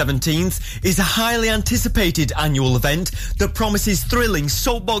September the 17th, is a highly anticipated annual event that promises thrilling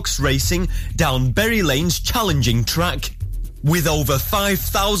soapbox racing down Berry Lane's challenging track. With over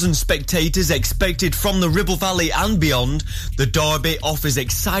 5,000 spectators expected from the Ribble Valley and beyond, the Derby offers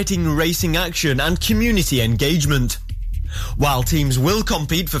exciting racing action and community engagement. While teams will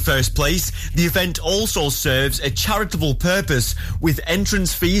compete for first place, the event also serves a charitable purpose, with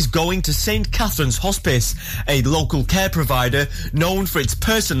entrance fees going to St Catherine's Hospice, a local care provider known for its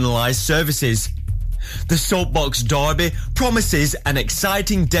personalised services. The Soapbox Derby promises an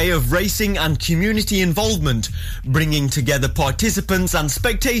exciting day of racing and community involvement, bringing together participants and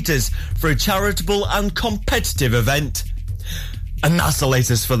spectators for a charitable and competitive event. And that's the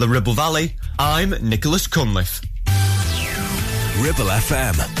latest for the Ribble Valley. I'm Nicholas Cunliffe. Ribble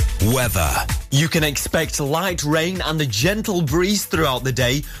FM. Weather. You can expect light rain and a gentle breeze throughout the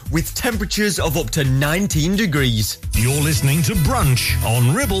day, with temperatures of up to 19 degrees. You're listening to Brunch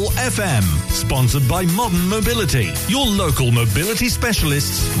on Ribble FM, sponsored by Modern Mobility, your local mobility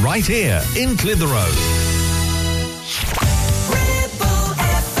specialists right here in Clitheroe. Ribble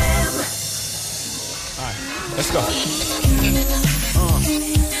FM. All right, let's go.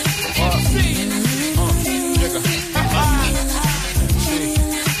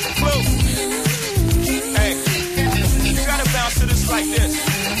 Like this.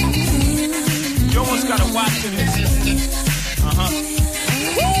 You almost gotta watch for this. Let's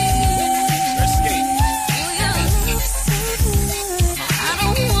skate. I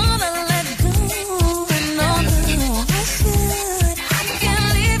don't wanna let go. No, I should. I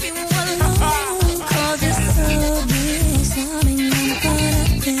can't leave you alone. 'Cause you're so disarming. I'm caught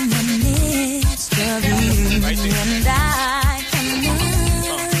up in the midst of you. Right there. And I cannot.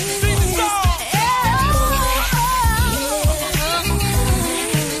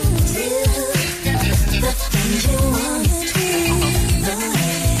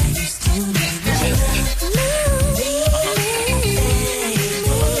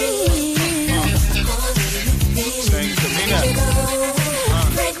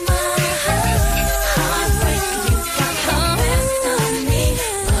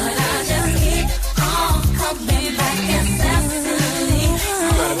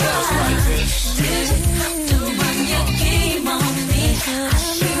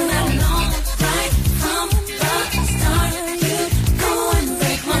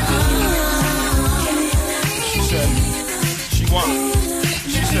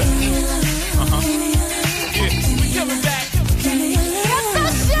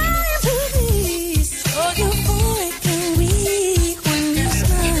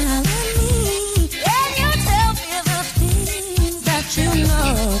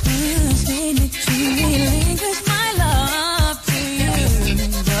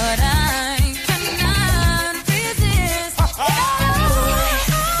 But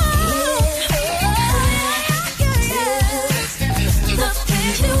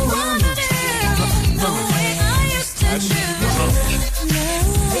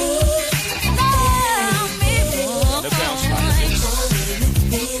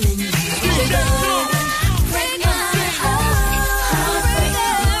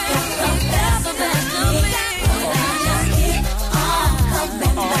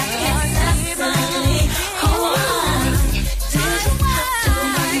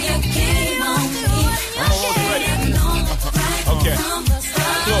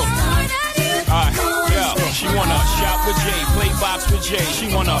Shop with Jay, play box with Jay.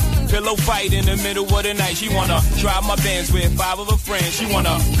 She wanna pillow fight in the middle of the night. She wanna drive my Benz with 5 of her friends. She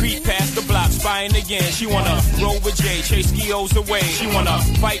wanna creep past the block, spying again. She wanna roll with Jay, chase skios away. She wanna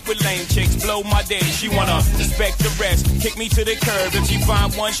fight with lame chicks, blow my day. She wanna respect the rest, kick me to the curb. If she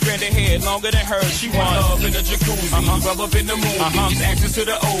find one strand of hair longer than hers, she wanna up in the jacuzzi, rub up in the movies, access to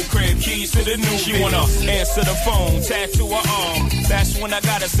the old crib, keys to the new. She wanna answer the phone, tattoo her arm. That's when I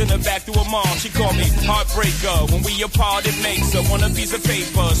gotta send her back to her mom. She called me heartbreaker. When we apart, it makes her want a piece of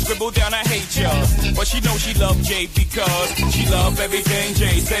paper. Scribble down, I hate ya. But she knows she love Jay because she love everything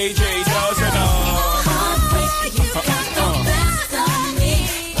Jay say Jay does. And heartbreaker, you got the best of me,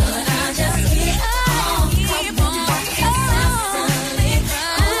 but I just keep on coming back incessantly.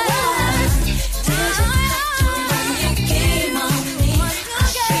 Did you have to run your game on me? I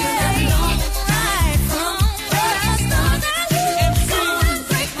should have known right from the start. So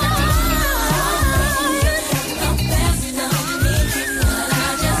break my heart. You got the best of me, but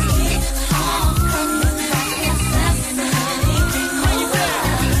I just keep on coming back incessantly.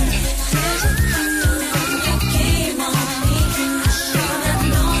 Did you have to run your game on me? I should have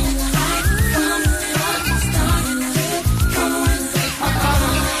known right from the start. Come and break my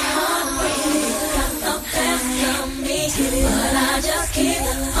heart. You got the best of me, but I just keep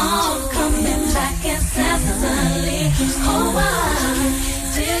on coming back incessantly. Oh, why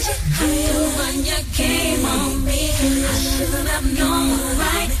did you have to run your game on me? I should have known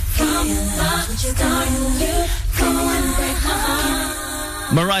right from the start. You come and break my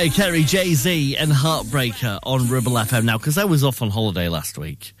heart. Mariah Carey, Jay-Z and Heartbreaker on Ribble FM. Now, because I was off on holiday last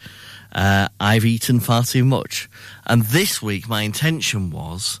week, I've eaten far too much. And this week, my intention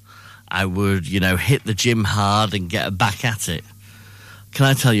was I would, hit the gym hard and get back at it. Can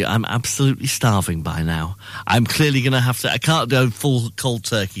I tell you, I'm absolutely starving by now. I'm clearly going to have to... I can't do full cold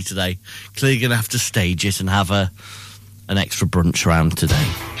turkey today. Clearly going to have to stage it and have an extra brunch round today.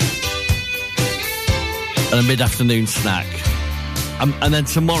 And a mid-afternoon snack. And then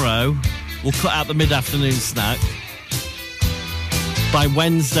tomorrow, we'll cut out the mid-afternoon snack. By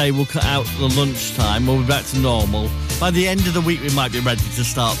Wednesday, we'll cut out the lunchtime. We'll be back to normal. By the end of the week, we might be ready to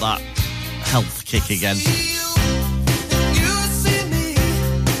start that health kick again.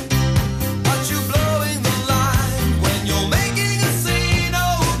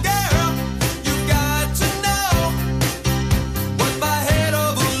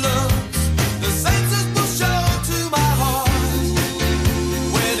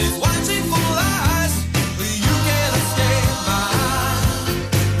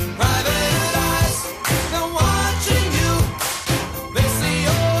 Watching you, they see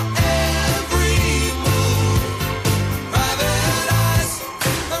your every move.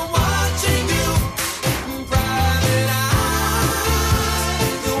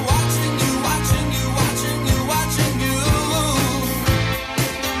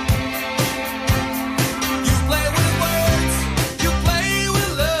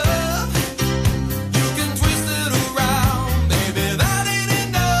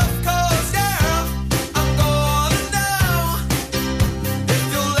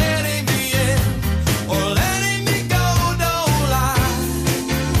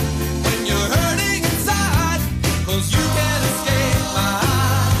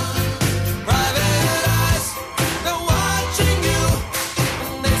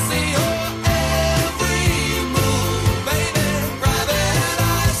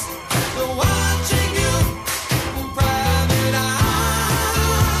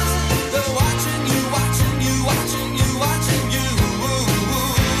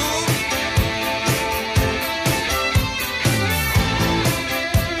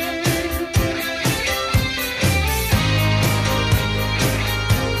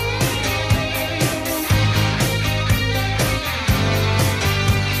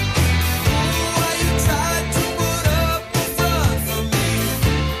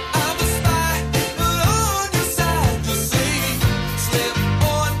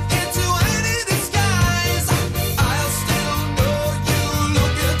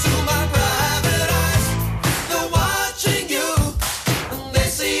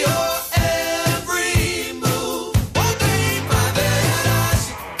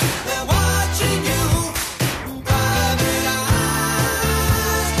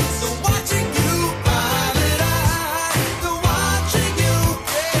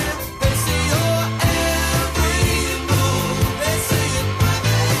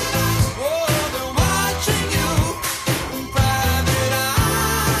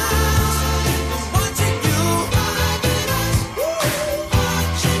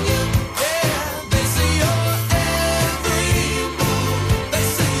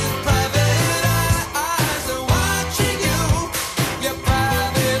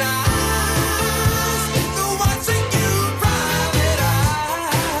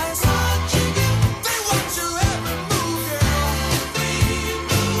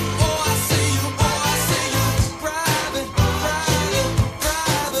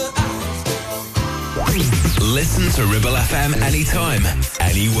 Listen to Ribble FM anytime,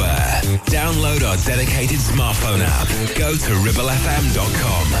 anywhere. Download our dedicated smartphone app. Go to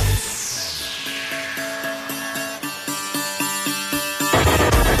ribblefm.com.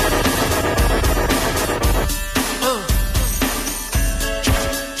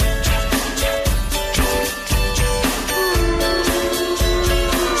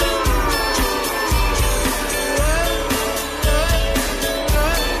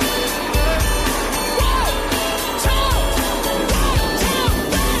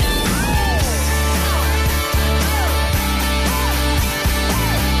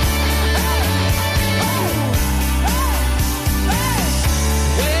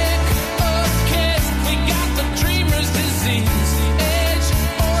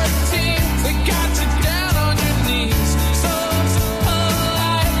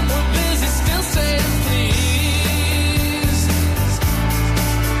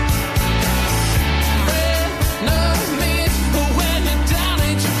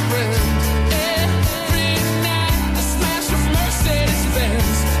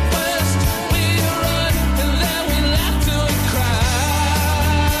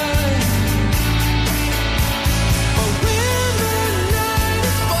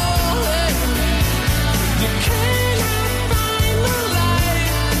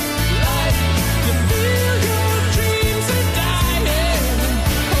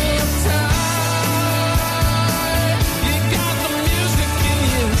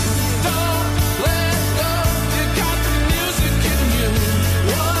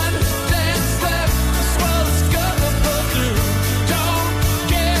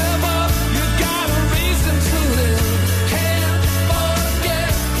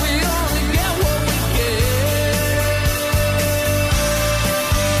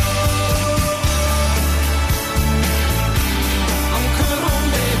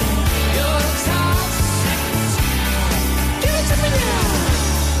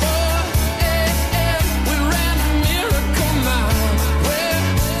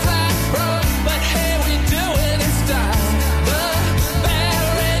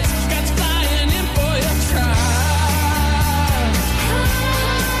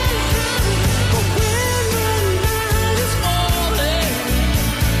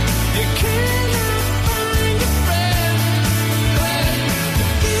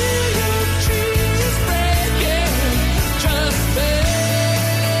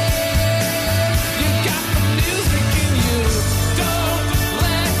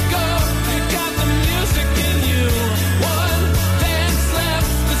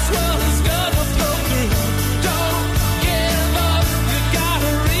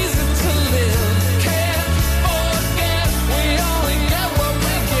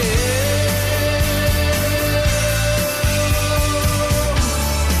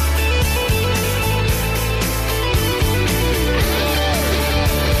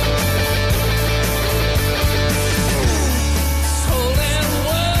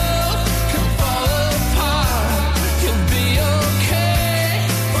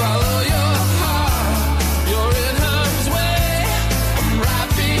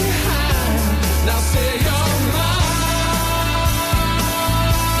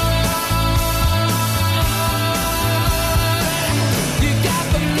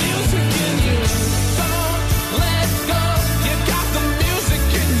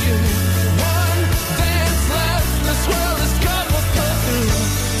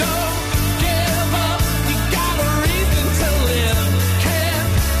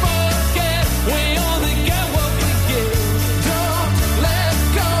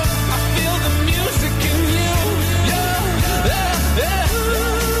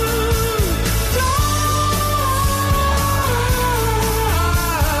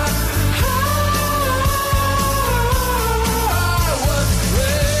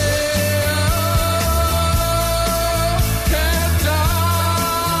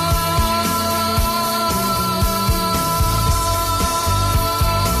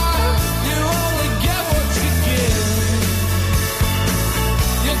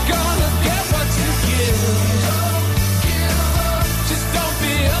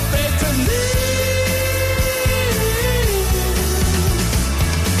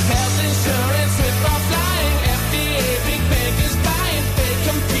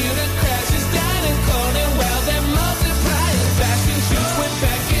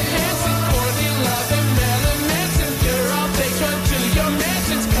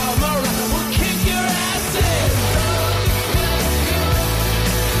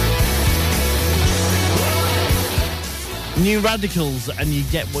 New Radicals, and you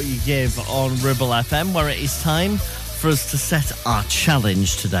get what you give on Ribble FM, where it is time for us to set our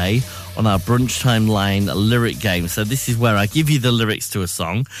challenge today on our Brunch Time Line lyric game. So this is where I give you the lyrics to a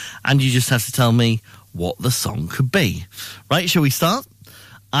song, and you just have to tell me what the song could be. Right, shall we start?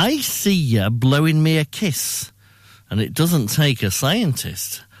 I see you blowing me a kiss, and it doesn't take a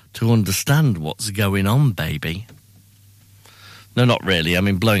scientist to understand what's going on, baby. No, not really. I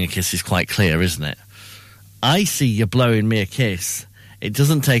mean, blowing a kiss is quite clear, isn't it? I see you blowing me a kiss. It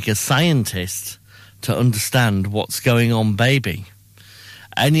doesn't take a scientist to understand what's going on, baby.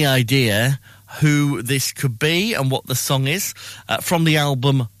 Any idea who this could be and what the song is? From the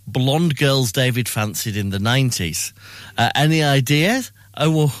album Blonde Girls David Fancied in the 90s. Any idea?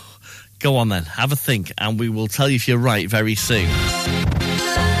 Oh, well, go on then. Have a think, and we will tell you if you're right very soon.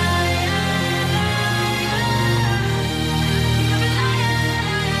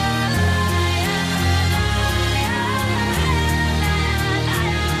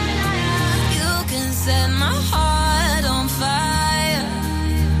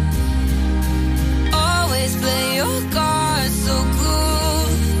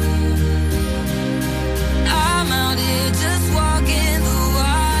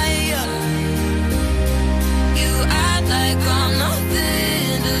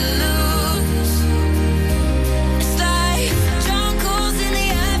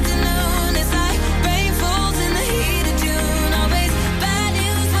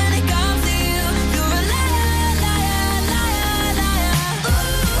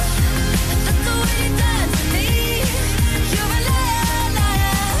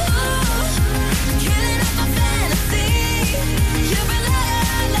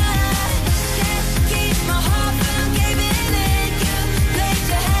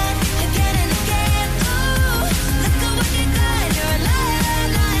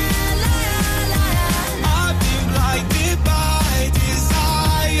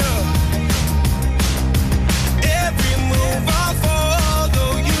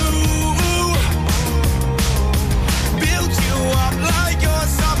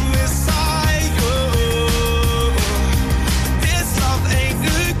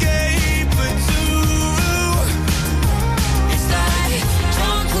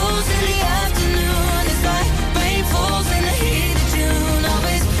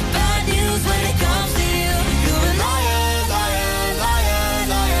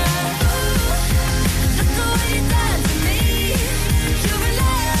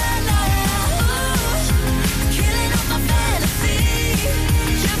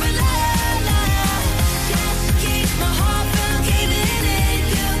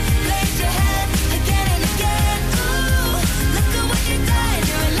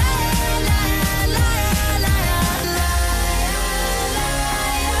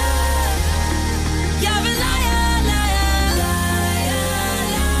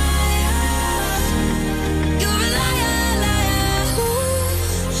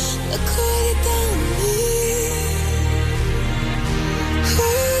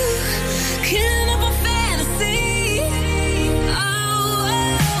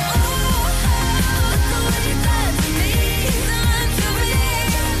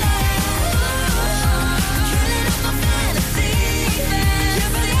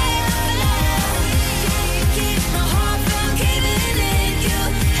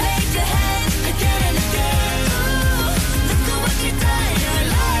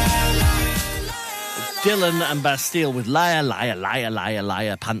 Dylan and Bastille with Liar, Liar, Liar, Liar,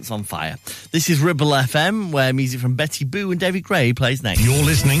 Liar, Pants on Fire. This is Ribble FM, where music from Betty Boo and David Gray plays next. You're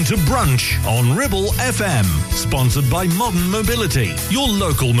listening to Brunch on Ribble FM, sponsored by Modern Mobility, your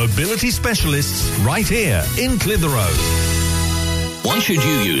local mobility specialists right here in Clitheroe. Why should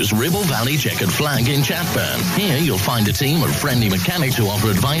you use Ribble Valley Checkered Flag in Chatburn? Here you'll find a team of friendly mechanics who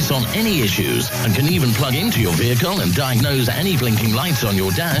offer advice on any issues and can even plug into your vehicle and diagnose any blinking lights on your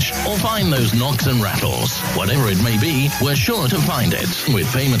dash or find those knocks and rattles. Whatever it may be, we're sure to find it.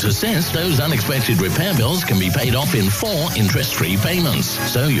 With Payment Assist, those unexpected repair bills can be paid off in 4 interest-free payments.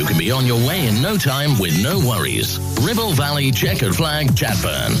 So you can be on your way in no time with no worries. Ribble Valley Checkered Flag,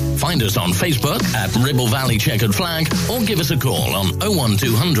 Chatburn. Find us on Facebook at Ribble Valley Checkered Flag or give us a call on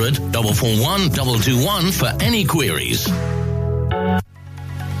 01200 441 221 for any queries.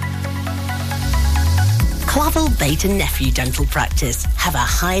 Clavel Bait and Nephew Dental Practice have a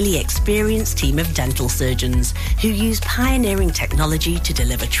highly experienced team of dental surgeons who use pioneering technology to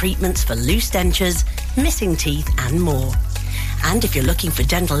deliver treatments for loose dentures, missing teeth and more. And if you're looking for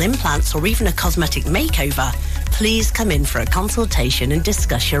dental implants or even a cosmetic makeover, please come in for a consultation and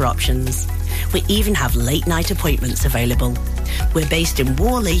discuss your options. We even have late night appointments available. We're based in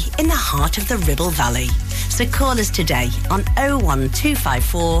Worley in the heart of the Ribble Valley. So call us today on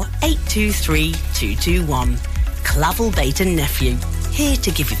 01254 823 221. Clavel Bait and Nephew. Here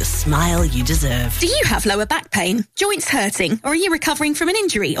to give you the smile you deserve. Do you have lower back pain, joints hurting, or are you recovering from an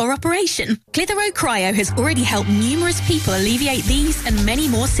injury or operation? Clitheroe Cryo has already helped numerous people alleviate these and many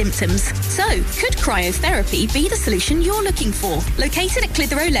more symptoms. So, could cryotherapy be the solution you're looking for? Located at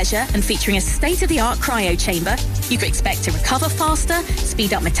Clitheroe Leisure and featuring a state-of-the-art cryo chamber, you can expect to recover faster,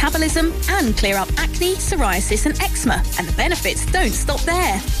 speed up metabolism, and clear up acne, psoriasis, and eczema. And the benefits don't stop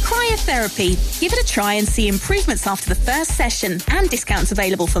there. Cryotherapy. Give it a try and see improvements after the first session, and discounts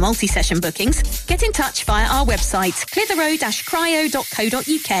available for multi-session bookings. Get in touch via our website,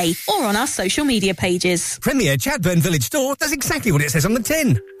 clitheroe-cryo.co.uk, or on our social media pages. Premier Chatburn Village Store does exactly what it says on the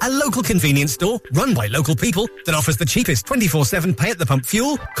tin. A local convenience store run by local people that offers the cheapest 24/7 pay-at-the-pump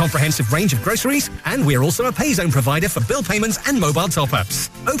fuel, comprehensive range of groceries, and we're also a pay zone provider for bill payments and mobile top-ups.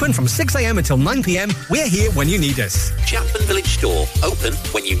 Open from 6 a.m. until 9 p.m. We're here when you need us. Chatburn Village Store, open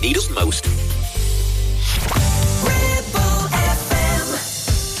when you need us most.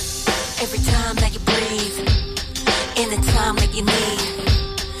 Every time that you breathe, in the time that you need,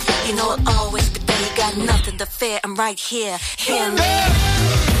 you know I'll always be there. You got nothing to fear. I'm right here. Hear me.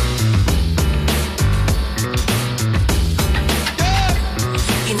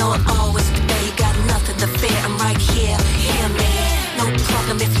 You know I'll always be there. You got nothing to fear. I'm right here. Hear me. No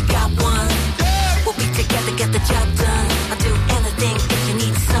problem if you got one. We'll be together, get the job done. I'll do anything if you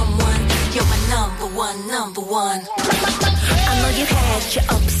need someone. You're my number one, number one. I know you had your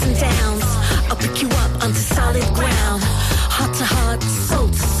ups and downs. I'll pick you up onto solid ground. Heart to heart, soul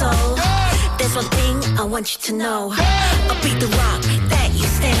to soul. There's one thing I want you to know. I'll be the rock that you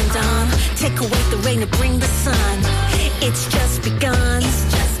stand on. Take away the rain and bring the sun. It's just begun.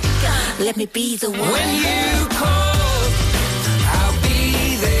 Let me be the one. When you call, I'll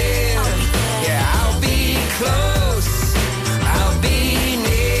be there. Yeah, I'll be close. I'll be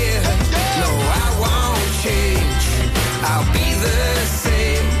near. No, I won't change. I'll be the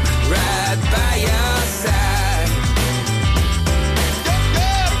same, right by your side.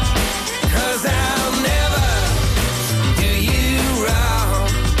 'Cause I'll never do you wrong.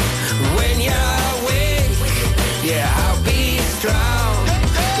 When you're awake, yeah, I'll be strong.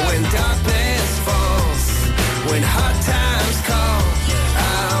 When darkness falls, when hard times call,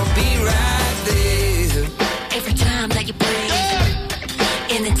 I'll be right there. Every time that you breathe,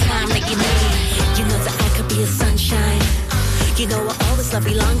 in the time that you need, you know that I could be a sunshine. You know I always love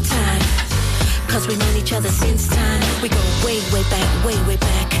you long time. 'Cause we've known each other since time. We go way, way back, way, way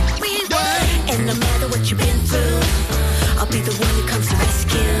back. And no matter what you've been through, I'll be the one who comes to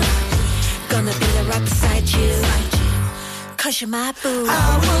rescue. Gonna be there right beside you. 'Cause you're my boo. I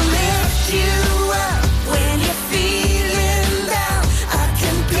will lift you up when you're feeling down. I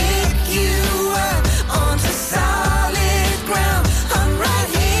can pick you up onto solid ground. I'm right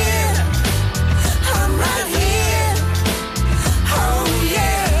here. I'm right here. Oh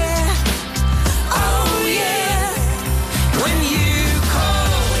yeah. Oh yeah. When you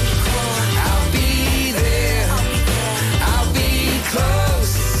call, I'll be there. I'll be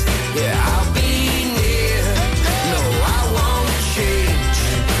close. Yeah, I'll be near. No, I won't change.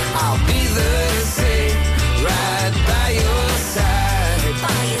 I'll be the same, right by your side.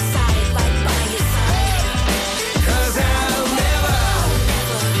 By your side, right by your side. 'Cause I'll never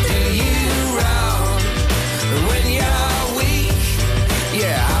do you wrong. When you're weak,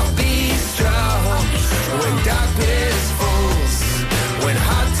 yeah, I'll be strong. When darkness falls, when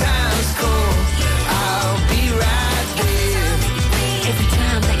hard times come, I'll be right there. Every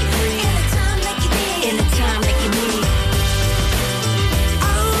time that you breathe, in the time that you need, in the time that you need.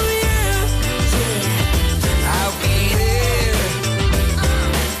 Oh yeah, yeah, I'll be there.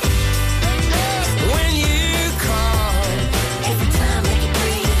 When you call, every time that you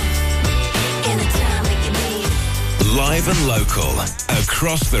breathe, in the time that you need. Live and local,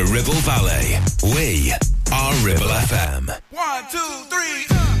 across the Ribble Valley. We are Ribble FM. 1, 2, 3.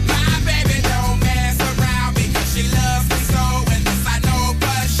 My baby don't mess around because she loves me so, and this I know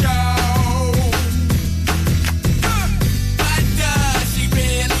for sure. But does she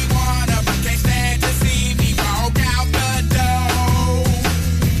really wanna? But can't stand to see me walk out the door.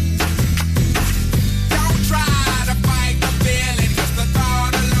 Don't try to fight the feeling, 'cause the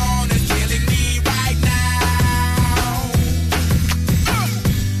thought alone is killing me right now.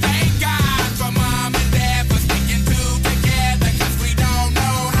 Thank God for mom and dad for sticking two together, 'cause we don't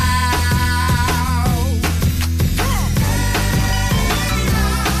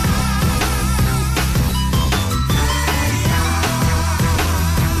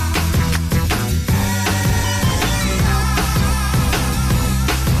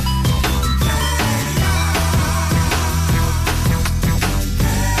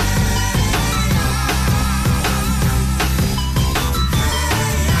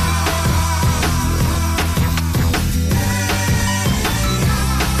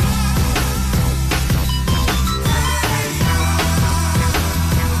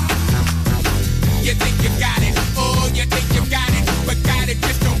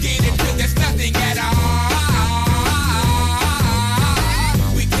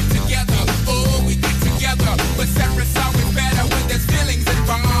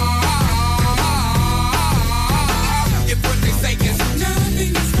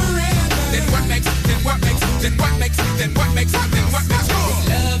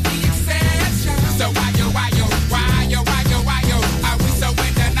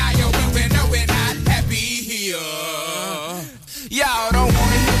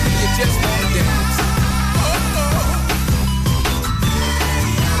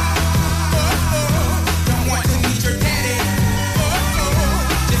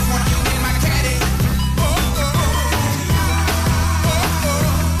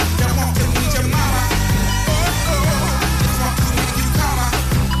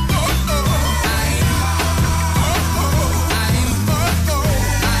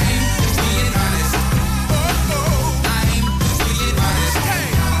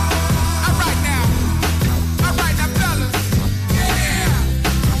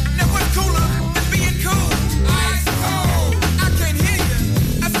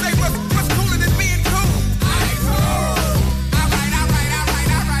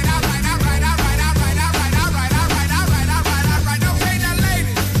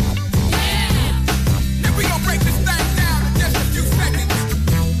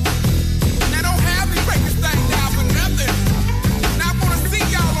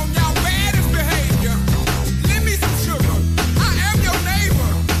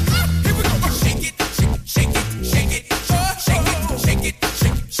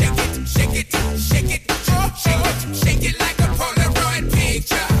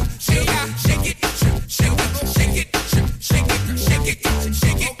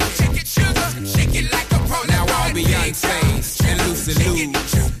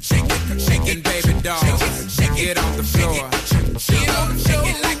shaking, baby doll. Get on the floor. Shake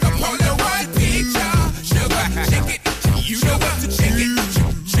it like a Polaroid picture. Sugar, shake it. You know what to shake it.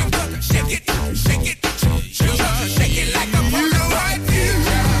 Sugar, shake it, shake it. Sugar, shake it like a Polaroid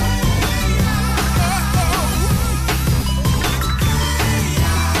picture.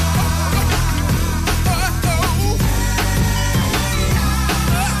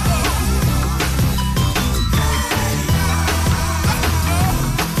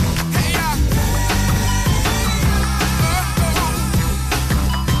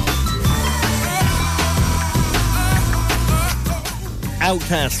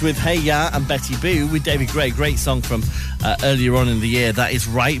 Outcast with Hey Ya and Betty Boo with David Gray. Great song from earlier on in the year. That is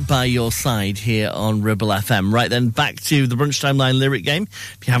Right By Your Side here on Ribble FM. Right then, back to the Brunch Timeline lyric game.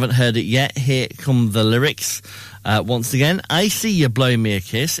 If you haven't heard it yet, here come the lyrics. Once again, I see you blow me a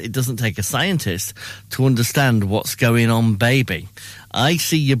kiss. It doesn't take a scientist to understand what's going on, baby. I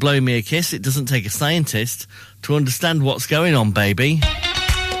see you blow me a kiss. It doesn't take a scientist to understand what's going on, baby.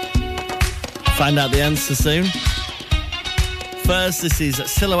 Find out the answer soon. First, this is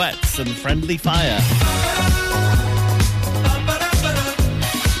Silhouettes and Friendly Fire.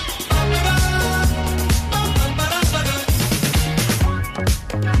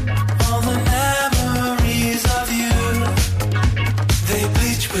 All the memories of you, they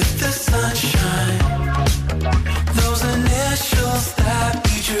bleach with the sunshine. Those initials that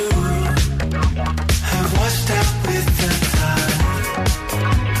we drew have washed out with the tide.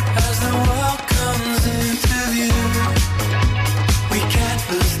 As the world comes into view, we can't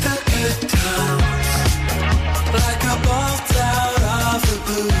lose the good times. Like a bolt out of the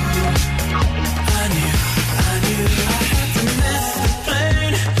blue. I knew I had to miss the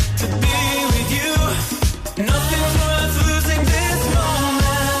plane to be with you. Nothing's worth losing this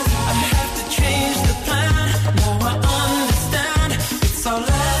moment. I have to change the plan. Now I understand. It's our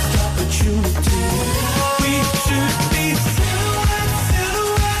last opportunity. We should be silhouettes,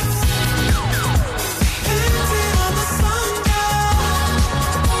 silhouettes, painted on the sundown.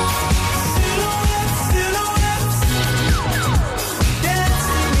 Silhouettes, silhouettes,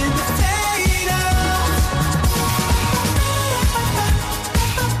 dancing in the fade out.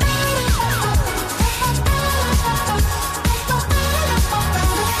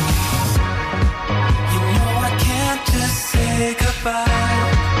 You know I can't just say goodbye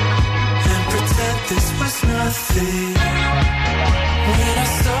and pretend this was nothing. When I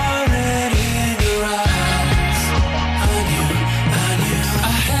saw it in your eyes, I knew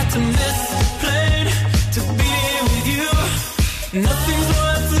I had to miss the plane to be with you. Nothing's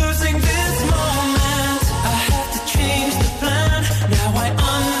worth losing this moment. I have to change the plan. Now I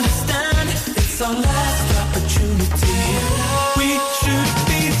understand. It's our last opportunity. We should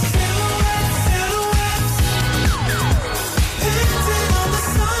be silhouettes, silhouettes, painted on the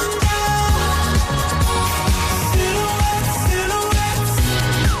sundown. Silhouettes, silhouettes,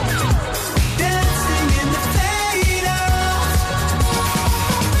 dancing in the fade out.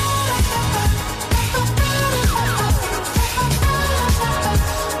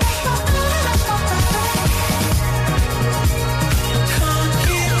 Can't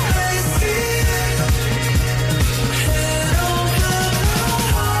keep racing, head over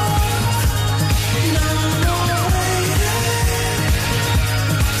now I'm waiting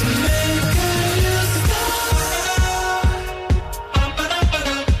to make a new start.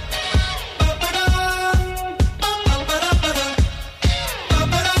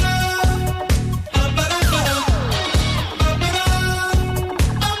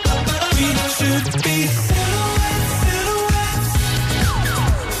 We should be silhouettes, silhouettes,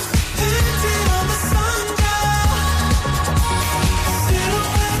 painted on the sundown.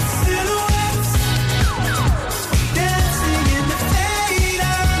 Silhouettes, silhouettes, dancing in the fade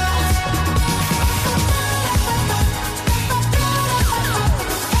out.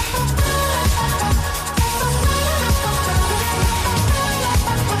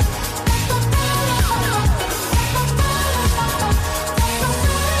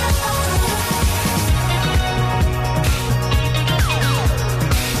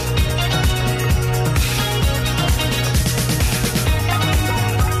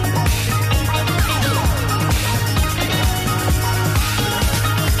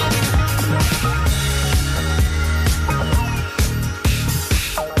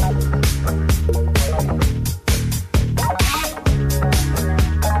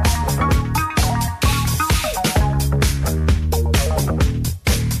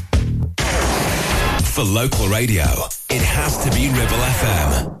 For local radio, it has to be Ribble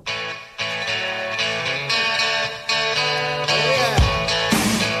FM.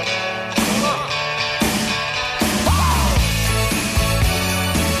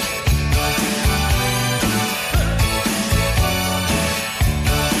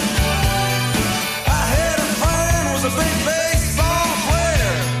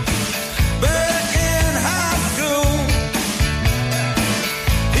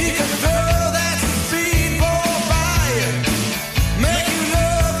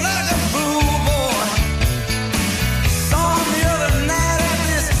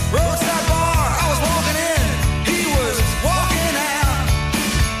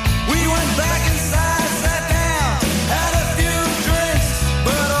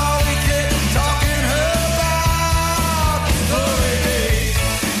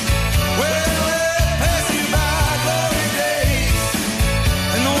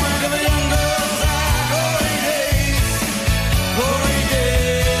 In the wake of the young girls, glory days, glory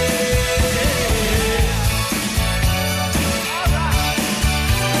days.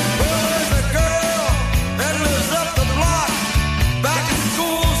 Well, there's a girl that lives up the block. Back in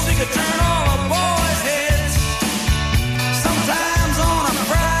school, she could turn all the boys' heads. Sometimes on a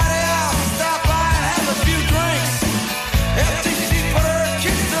Friday, I'll stop by and have a few drinks. After she put her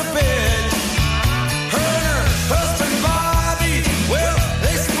kids to bed, her and her husband Bobby, well,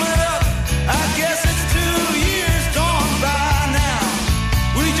 they split up. I guess it's 2 years gone by now.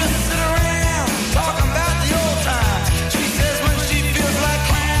 We just sit around talking about the old times. She says when she feels like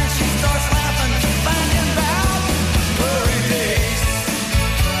crying, she starts laughing, thinking about glory days.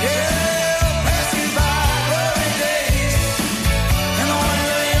 Yeah, they'll pass you by, glory days. And the way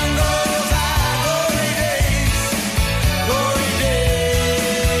the young goes, glory days, glory days.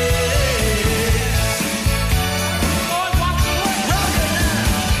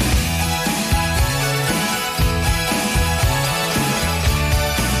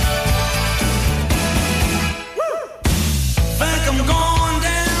 Think I'm going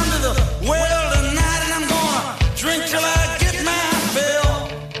down to the well tonight, and I'm gonna drink till I get my fill.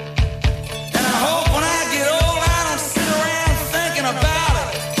 And I hope when I get old I don't sit around thinking about it,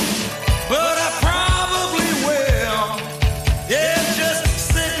 but I probably will. Yeah, just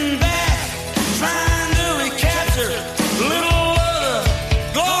sitting back, trying to recapture a little of the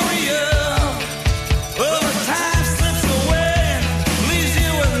glory of. Well, the time slips away and leaves you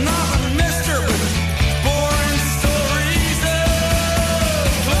with nothing, mister, but boring stories of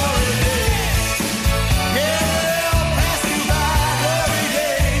glory days. Yeah, they'll pass you by, glory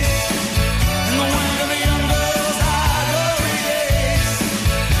days. In the wake of the young girls, glory days,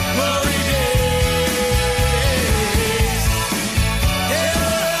 glory days. Yeah,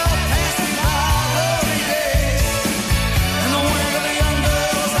 they'll pass you by, glory days. In the wake of the young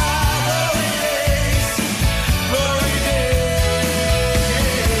girls, glory days, glory days.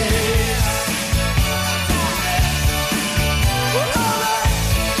 Well, all right.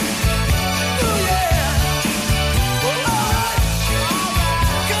 Ooh, yeah. Well, all right.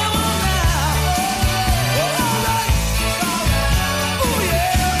 Come on now. Well, all right. Ooh,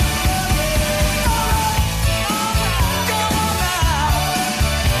 yeah. All right. Come on now.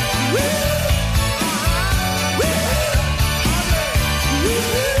 Woo. Woo. Woo.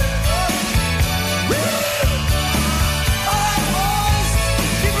 Woo. All right, boys.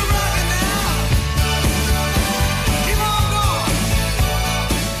 Keep it rocking now. Keep on going.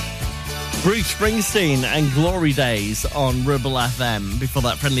 Bruce Springsteen and Glory Days on Ribble FM. Before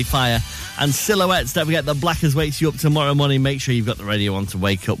that, Friendly Fire and Silhouettes. Don't forget that Blackers wakes you up tomorrow morning. Make sure you've got the radio on to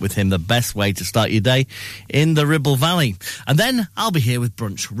wake up with him. The best way to start your day in the Ribble Valley. And then I'll be here with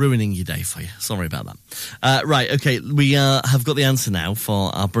Brunch, ruining your day for you. Sorry about that. Right, okay, we have got the answer now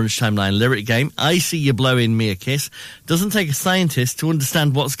for our Brunch Timeline lyric game. I See You Blowing Me a Kiss. Doesn't take a scientist to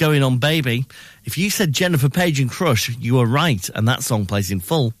understand what's going on, baby. If you said Jennifer Page and Crush, you were right, and that song plays in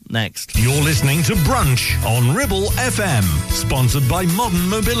full next. You're listening to Brunch on Ribble FM, sponsored by Modern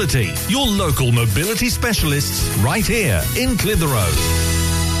Mobility, your local mobility specialists right here in Clitheroe.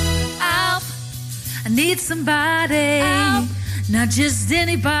 Help, I need somebody, help. Not just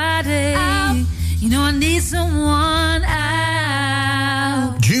anybody. Help. You know I need someone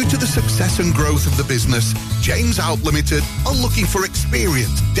out. Due to the success and growth of the business, James Out Limited are looking for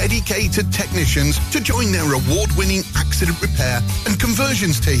experienced, dedicated technicians to join their award-winning accident repair and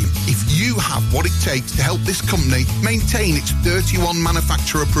conversions team. If you have what it takes to help this company maintain its 31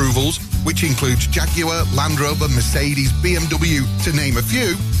 manufacturer approvals, which includes Jaguar, Land Rover, Mercedes, BMW, to name a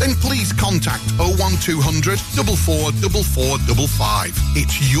few, then please contact 01200 444455.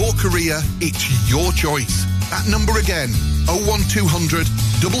 It's your career, it's your choice. That number again, 01200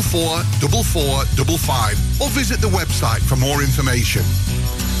 444455, or visit the website for more information.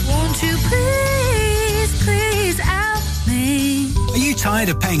 Won't you please help me? Are you tired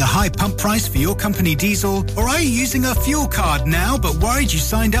of paying a high pump price for your company diesel? Or are you using a fuel card now but worried you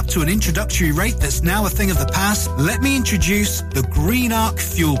signed up to an introductory rate that's now a thing of the past? Let me introduce the Green Arc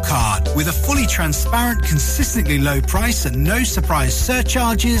Fuel Card. With a fully transparent, consistently low price and no surprise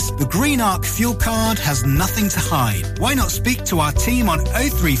surcharges, the Green Arc Fuel Card has nothing to hide. Why not speak to our team on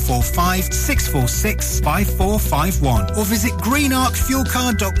 0345 646 5451 or visit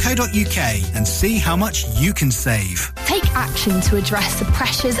greenarcfuelcard.co.uk and see how much you can save. Take action to address the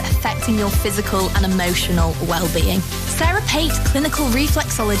pressures affecting your physical and emotional well-being. Sarah Pate Clinical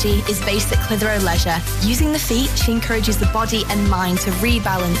Reflexology is based at Clitheroe Leisure. Using the feet, she encourages the body and mind to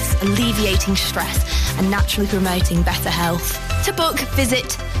rebalance, alleviating stress and naturally promoting better health. To book,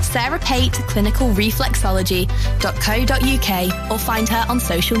 visit sarahpateclinicalreflexology.co.uk or find her on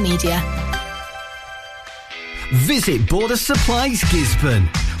social media. Visit Border Supplies Gisborne.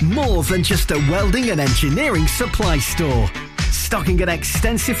 More than just a welding and engineering supply store. Stocking an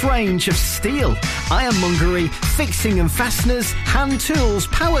extensive range of steel, ironmongery, fixing and fasteners, hand tools,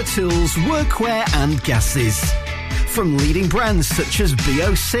 power tools, workwear and gases. From leading brands such as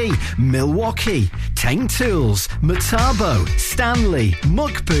BOC, Milwaukee, Tang Tools, Metabo, Stanley,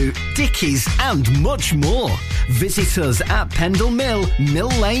 Muck Boot, Dickies and much more. Visit us at Pendle Mill, Mill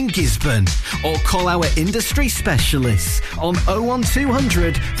Lane, Gisborne, or call our industry specialists on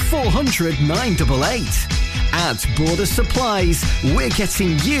 01200 400 988. At Border Supplies, we're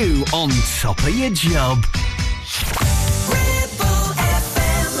getting you on top of your job.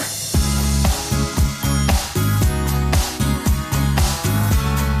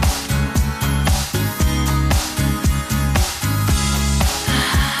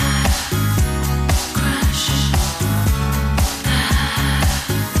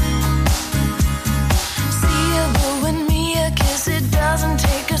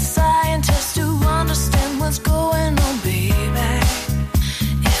 Going on, baby.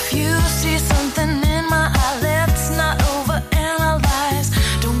 If you see something in my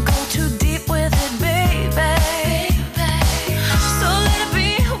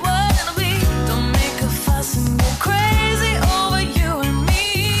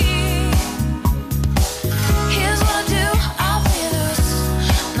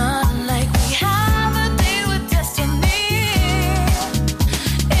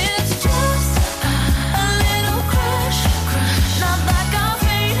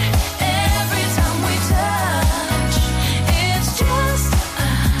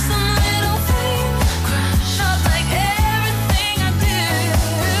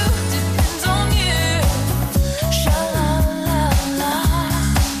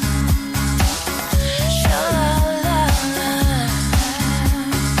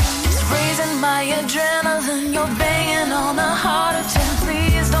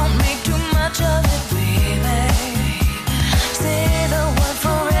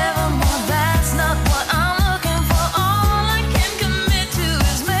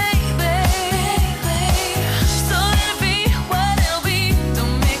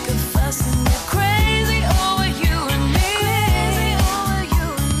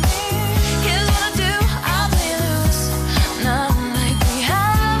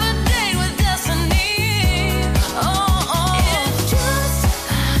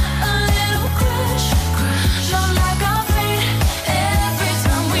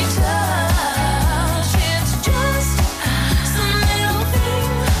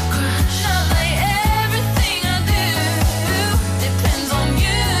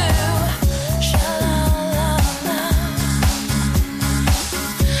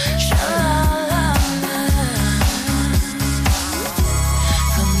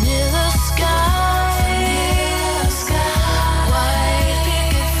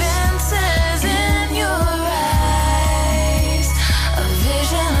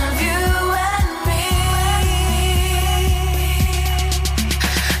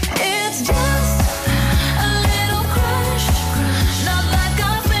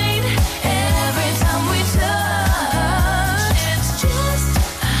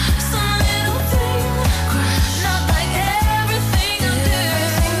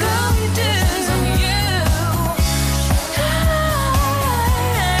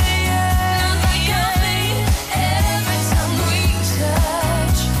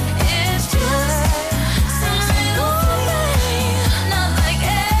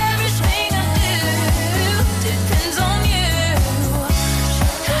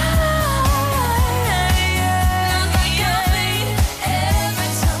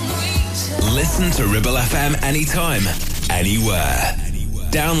Listen to Ribble FM anytime, anywhere.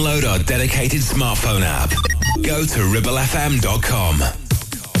 Download our dedicated smartphone app. Go to ribblefm.com.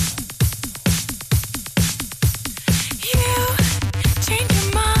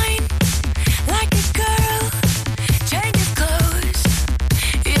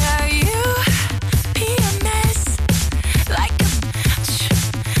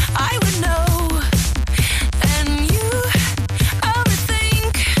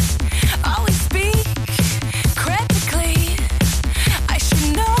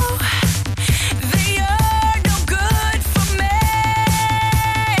 They are no good for me.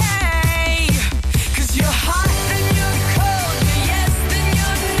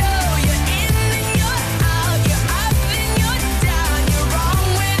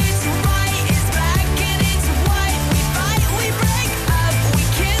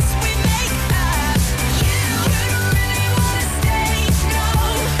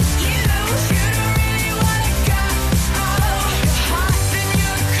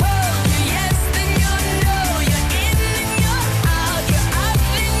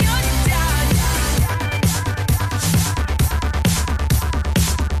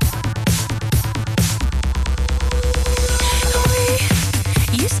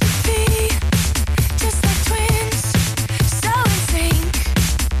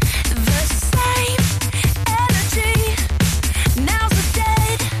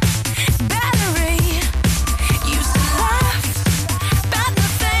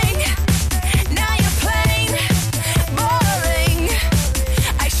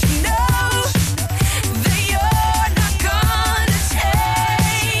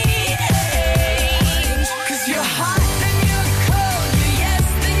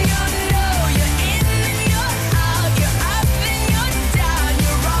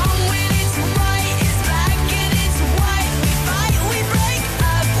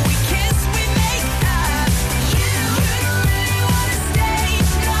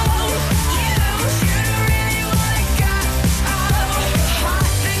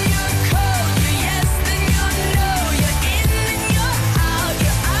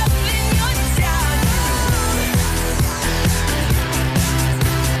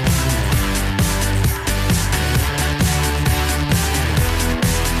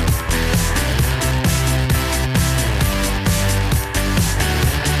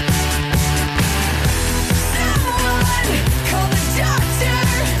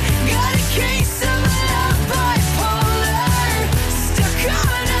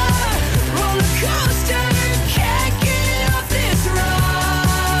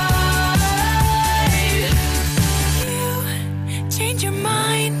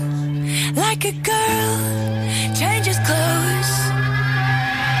 mind like a girl changes clothes.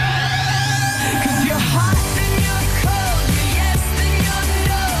 'Cause you're hot and you're cold, you're yes and you're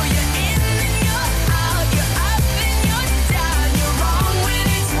no, you're in and you're out, you're up and you're down, you're wrong when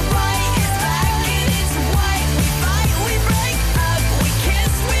it's right, it's black and it's white, we fight, we break up, we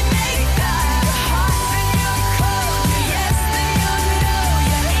kiss, we make up. You're hot and you're cold, you're yes and you're no,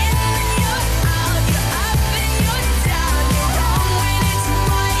 you're in and you're out, you're up and you're down, you're wrong when it's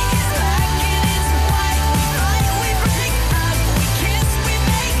right, it's black and it's white, we fight, we break up, we kiss, we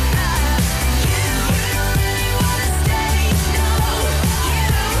make up. You don't really wanna stay, no. You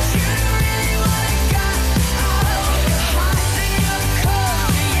don't really wanna go. You're hot and you're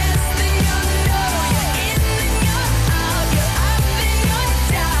cold, you're yes and you're no, you're in and you're out, you're up and you're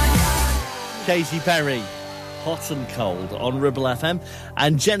down. Katy Perry, Hot and Cold on Ribble FM,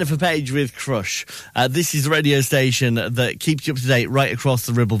 and Jennifer Page with Crush. This is the radio station that keeps you up to date right across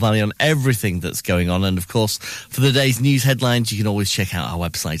the Ribble Valley on everything that's going on. And of course, for the day's news headlines, you can always check out our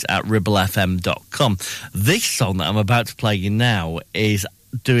website at ribblefm.com. This song that I'm about to play you now is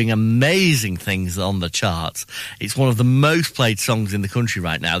doing amazing things on the charts. It's one of the most played songs in the country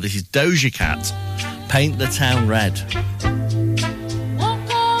right now. This is Doja Cat, Paint the Town Red.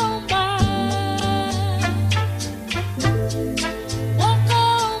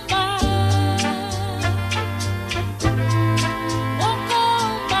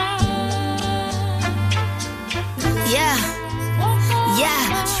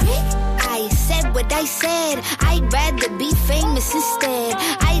 Yeah, trick. I said what I said. I'd rather be famous instead.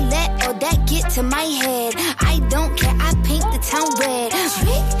 I let all that get to my head. I don't care, I paint the town red.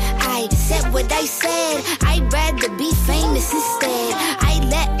 Trick. I said what I said. I'd rather be famous instead. I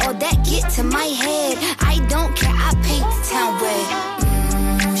let all that get to my head. I don't care, I paint the town red.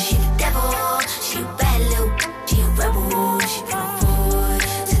 She the devil. She a bad little. She a rebel. She put her foot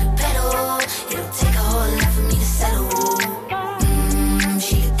to the pedal. It'll take a whole lot for me to settle.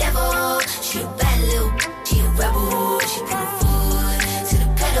 She a devil, she a bad little, she a rebel, she put her foot to the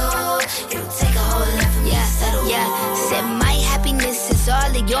pedal, it'll take a whole lot for me to settle. Yeah, said my happiness is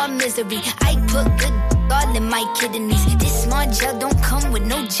all of your misery, I put good all in my kidneys, this small gel don't come with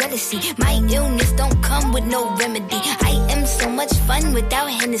no jealousy, my illness don't come with no remedy, I am so much fun without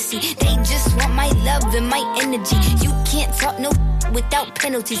Hennessy, they just want my love and my energy, you can't talk no without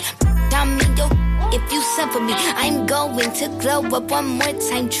penalties, tell me yo. If you send for me, I'm going to glow up one more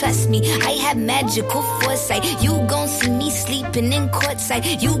time, trust me. I have magical foresight. You gon' see me sleeping in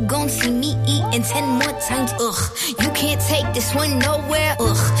courtside. You gon' see me eating 10 more times, ugh. You can't take this one nowhere,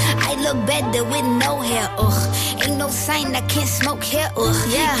 ugh. I look better with no hair, ugh. Ain't no sign I can't smoke here, ugh.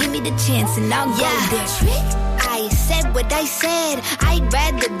 Yeah. Give me the chance and I'll go there. Trick. I said what I said. I'd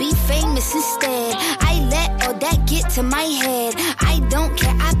rather be famous instead. I let all that get to my head. I don't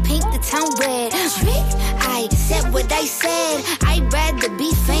care, I paint the town red. Trick. I said what I said. I'd rather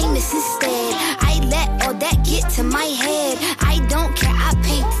be famous instead. I let all that get to my head. I don't care, I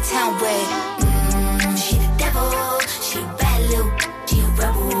paint the town red. She the devil. She a bad little. She a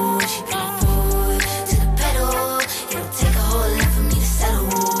rebel. She put her foot to the pedal. It'll take a whole lot for me to settle.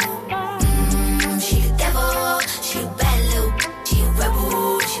 She the devil. She a bad little. She a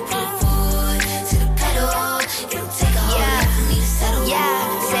rebel. She put her foot to the pedal. It'll take a whole lot for me to settle.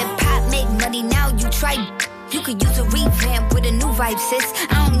 Yeah, said pop make money now. You try. You could use a revamp with a new vibe, sis.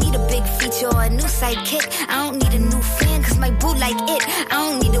 I don't need a big feature or a new sidekick. I don't need a new fan, cause my boo like it. I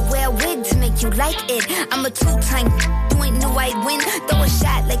don't need to wear a wig to make you like it. I'm a two-time, you ain't knew I'd win. Throw a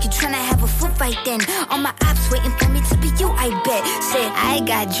shot like you tryna have a foot fight then. All my ops waiting for me to be you, I bet. Said, I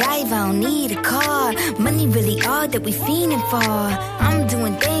got drive, I don't need a car. Money really all that we fiending for. I'm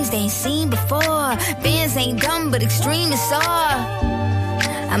doing things they ain't seen before. Bands ain't dumb, but extreme is all.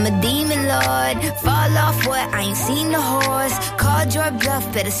 I'm a demon lord, fall off what, I ain't seen the horse. Called your bluff,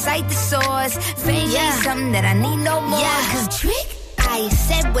 better cite the source. Fame ain't something that I need no more. Yeah, cause trick. I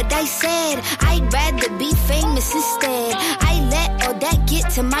said what I said. I'd rather be famous instead. I let all that get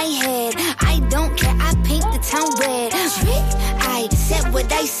to my head. I don't care, I paint the town red. Trick. I said what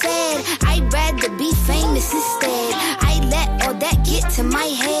I said. I'd rather be famous instead. I let all that get to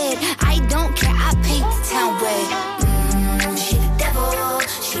my head. I don't care, I paint the town red. She the devil.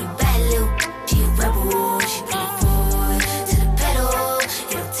 She a bad little, she a rebel. She put her foot to the pedal.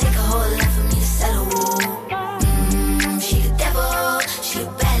 It'll take a whole lot for me to settle. She the devil. She a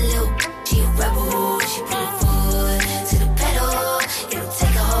bad little, she a rebel. She put her foot to the pedal. It'll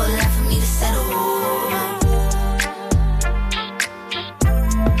take a whole lot for me to settle.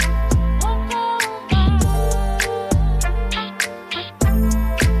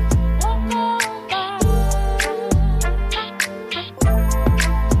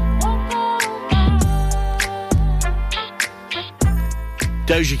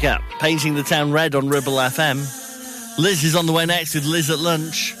 Doja Cat, Painting the Town Red on Ribble FM. Liz is on the way next with Liz at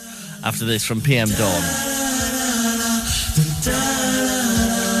Lunch. After this from PM Dawn.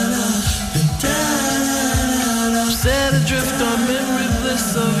 Set adrift on memory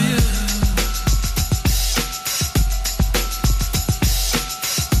bliss of you.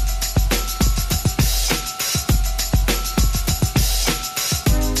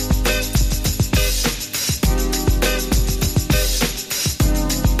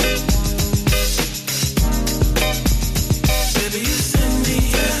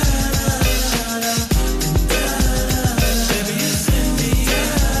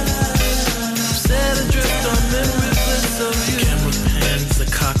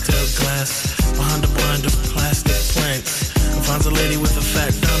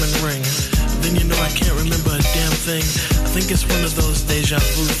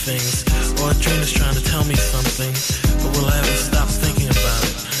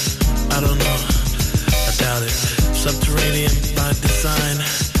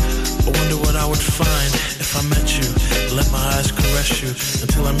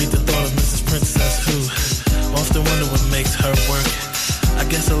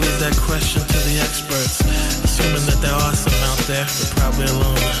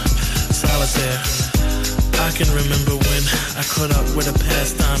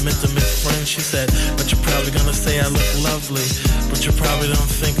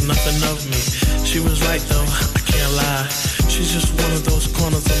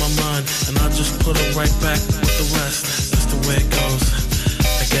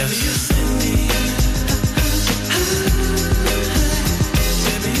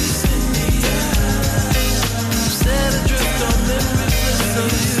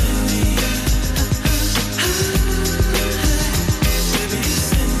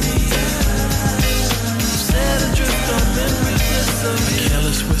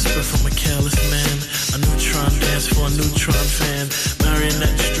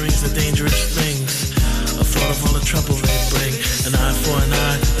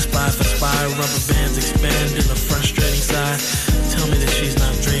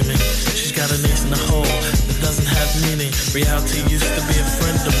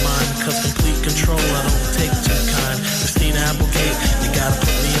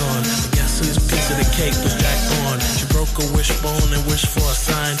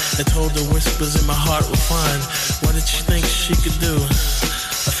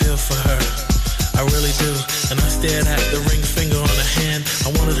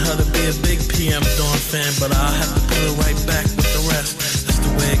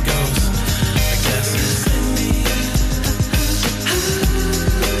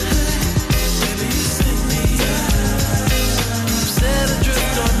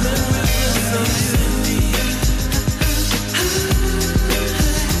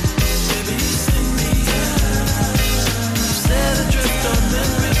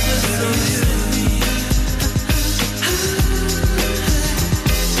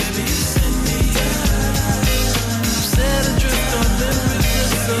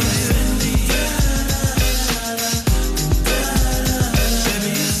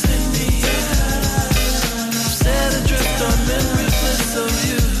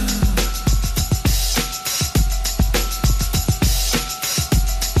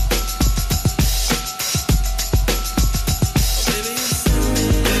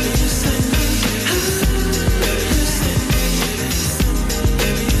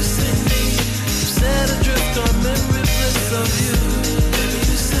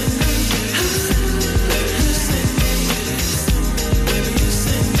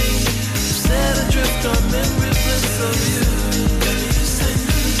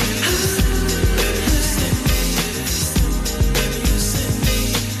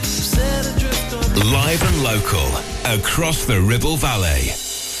 Live and local, across the Ribble Valley.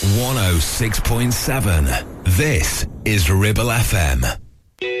 106.7. This is Ribble FM.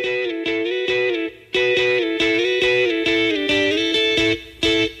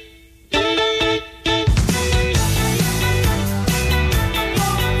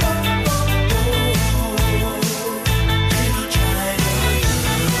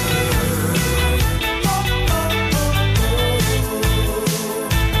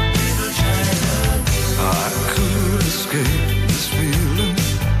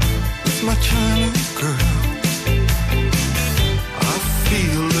 China girl, I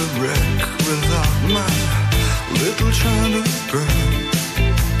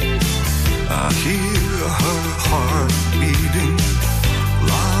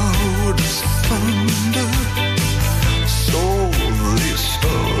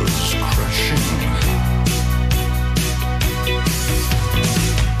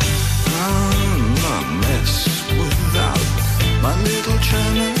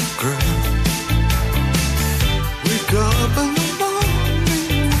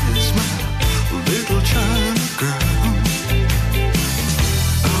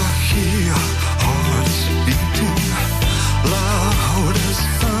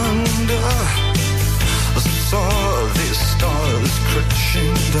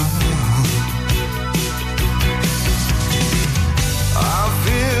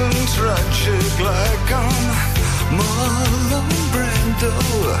do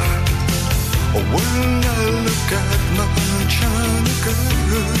when I look at my China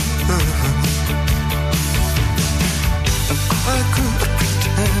girl. And I could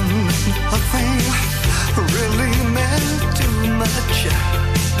pretend nothing really meant too much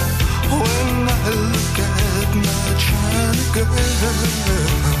when I look at my China girl.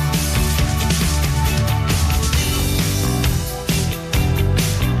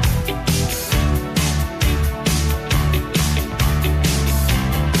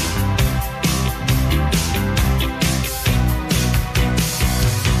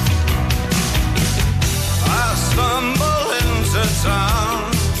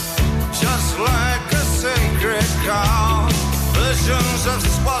 Town, just like a sacred cow. Visions of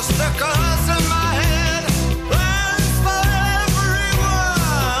swastikas in my head, plans for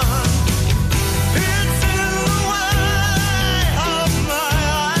everyone. It's in the way of my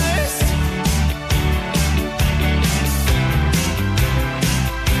eyes.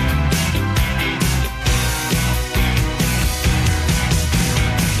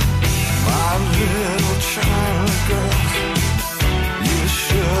 My little China girl,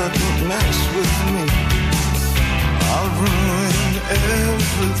 shouldn't mess with me. I'll ruin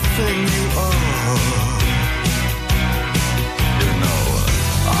everything you are. You know,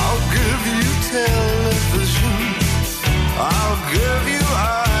 I'll give you television, I'll give you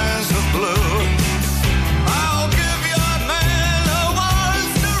eyes of blue, I'll give you a man who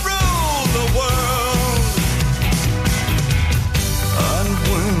wants to rule the world. And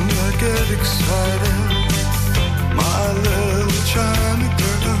when I get excited, my little China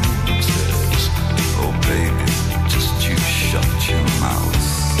girl says, oh baby, just you shut your mouth.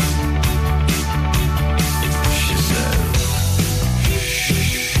 She says,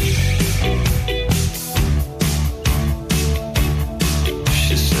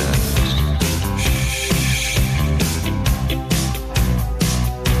 she says,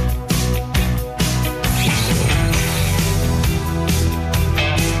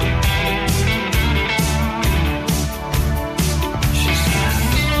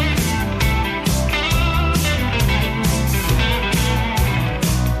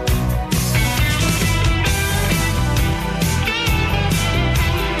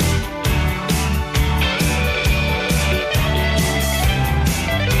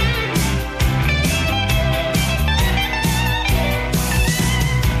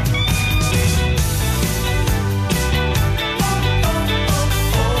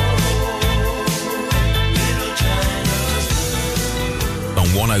 on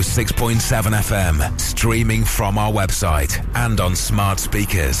 106.7 FM, streaming from our website and on smart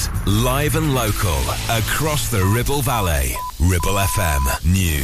speakers, live and local, across the Ribble Valley. Ribble FM News.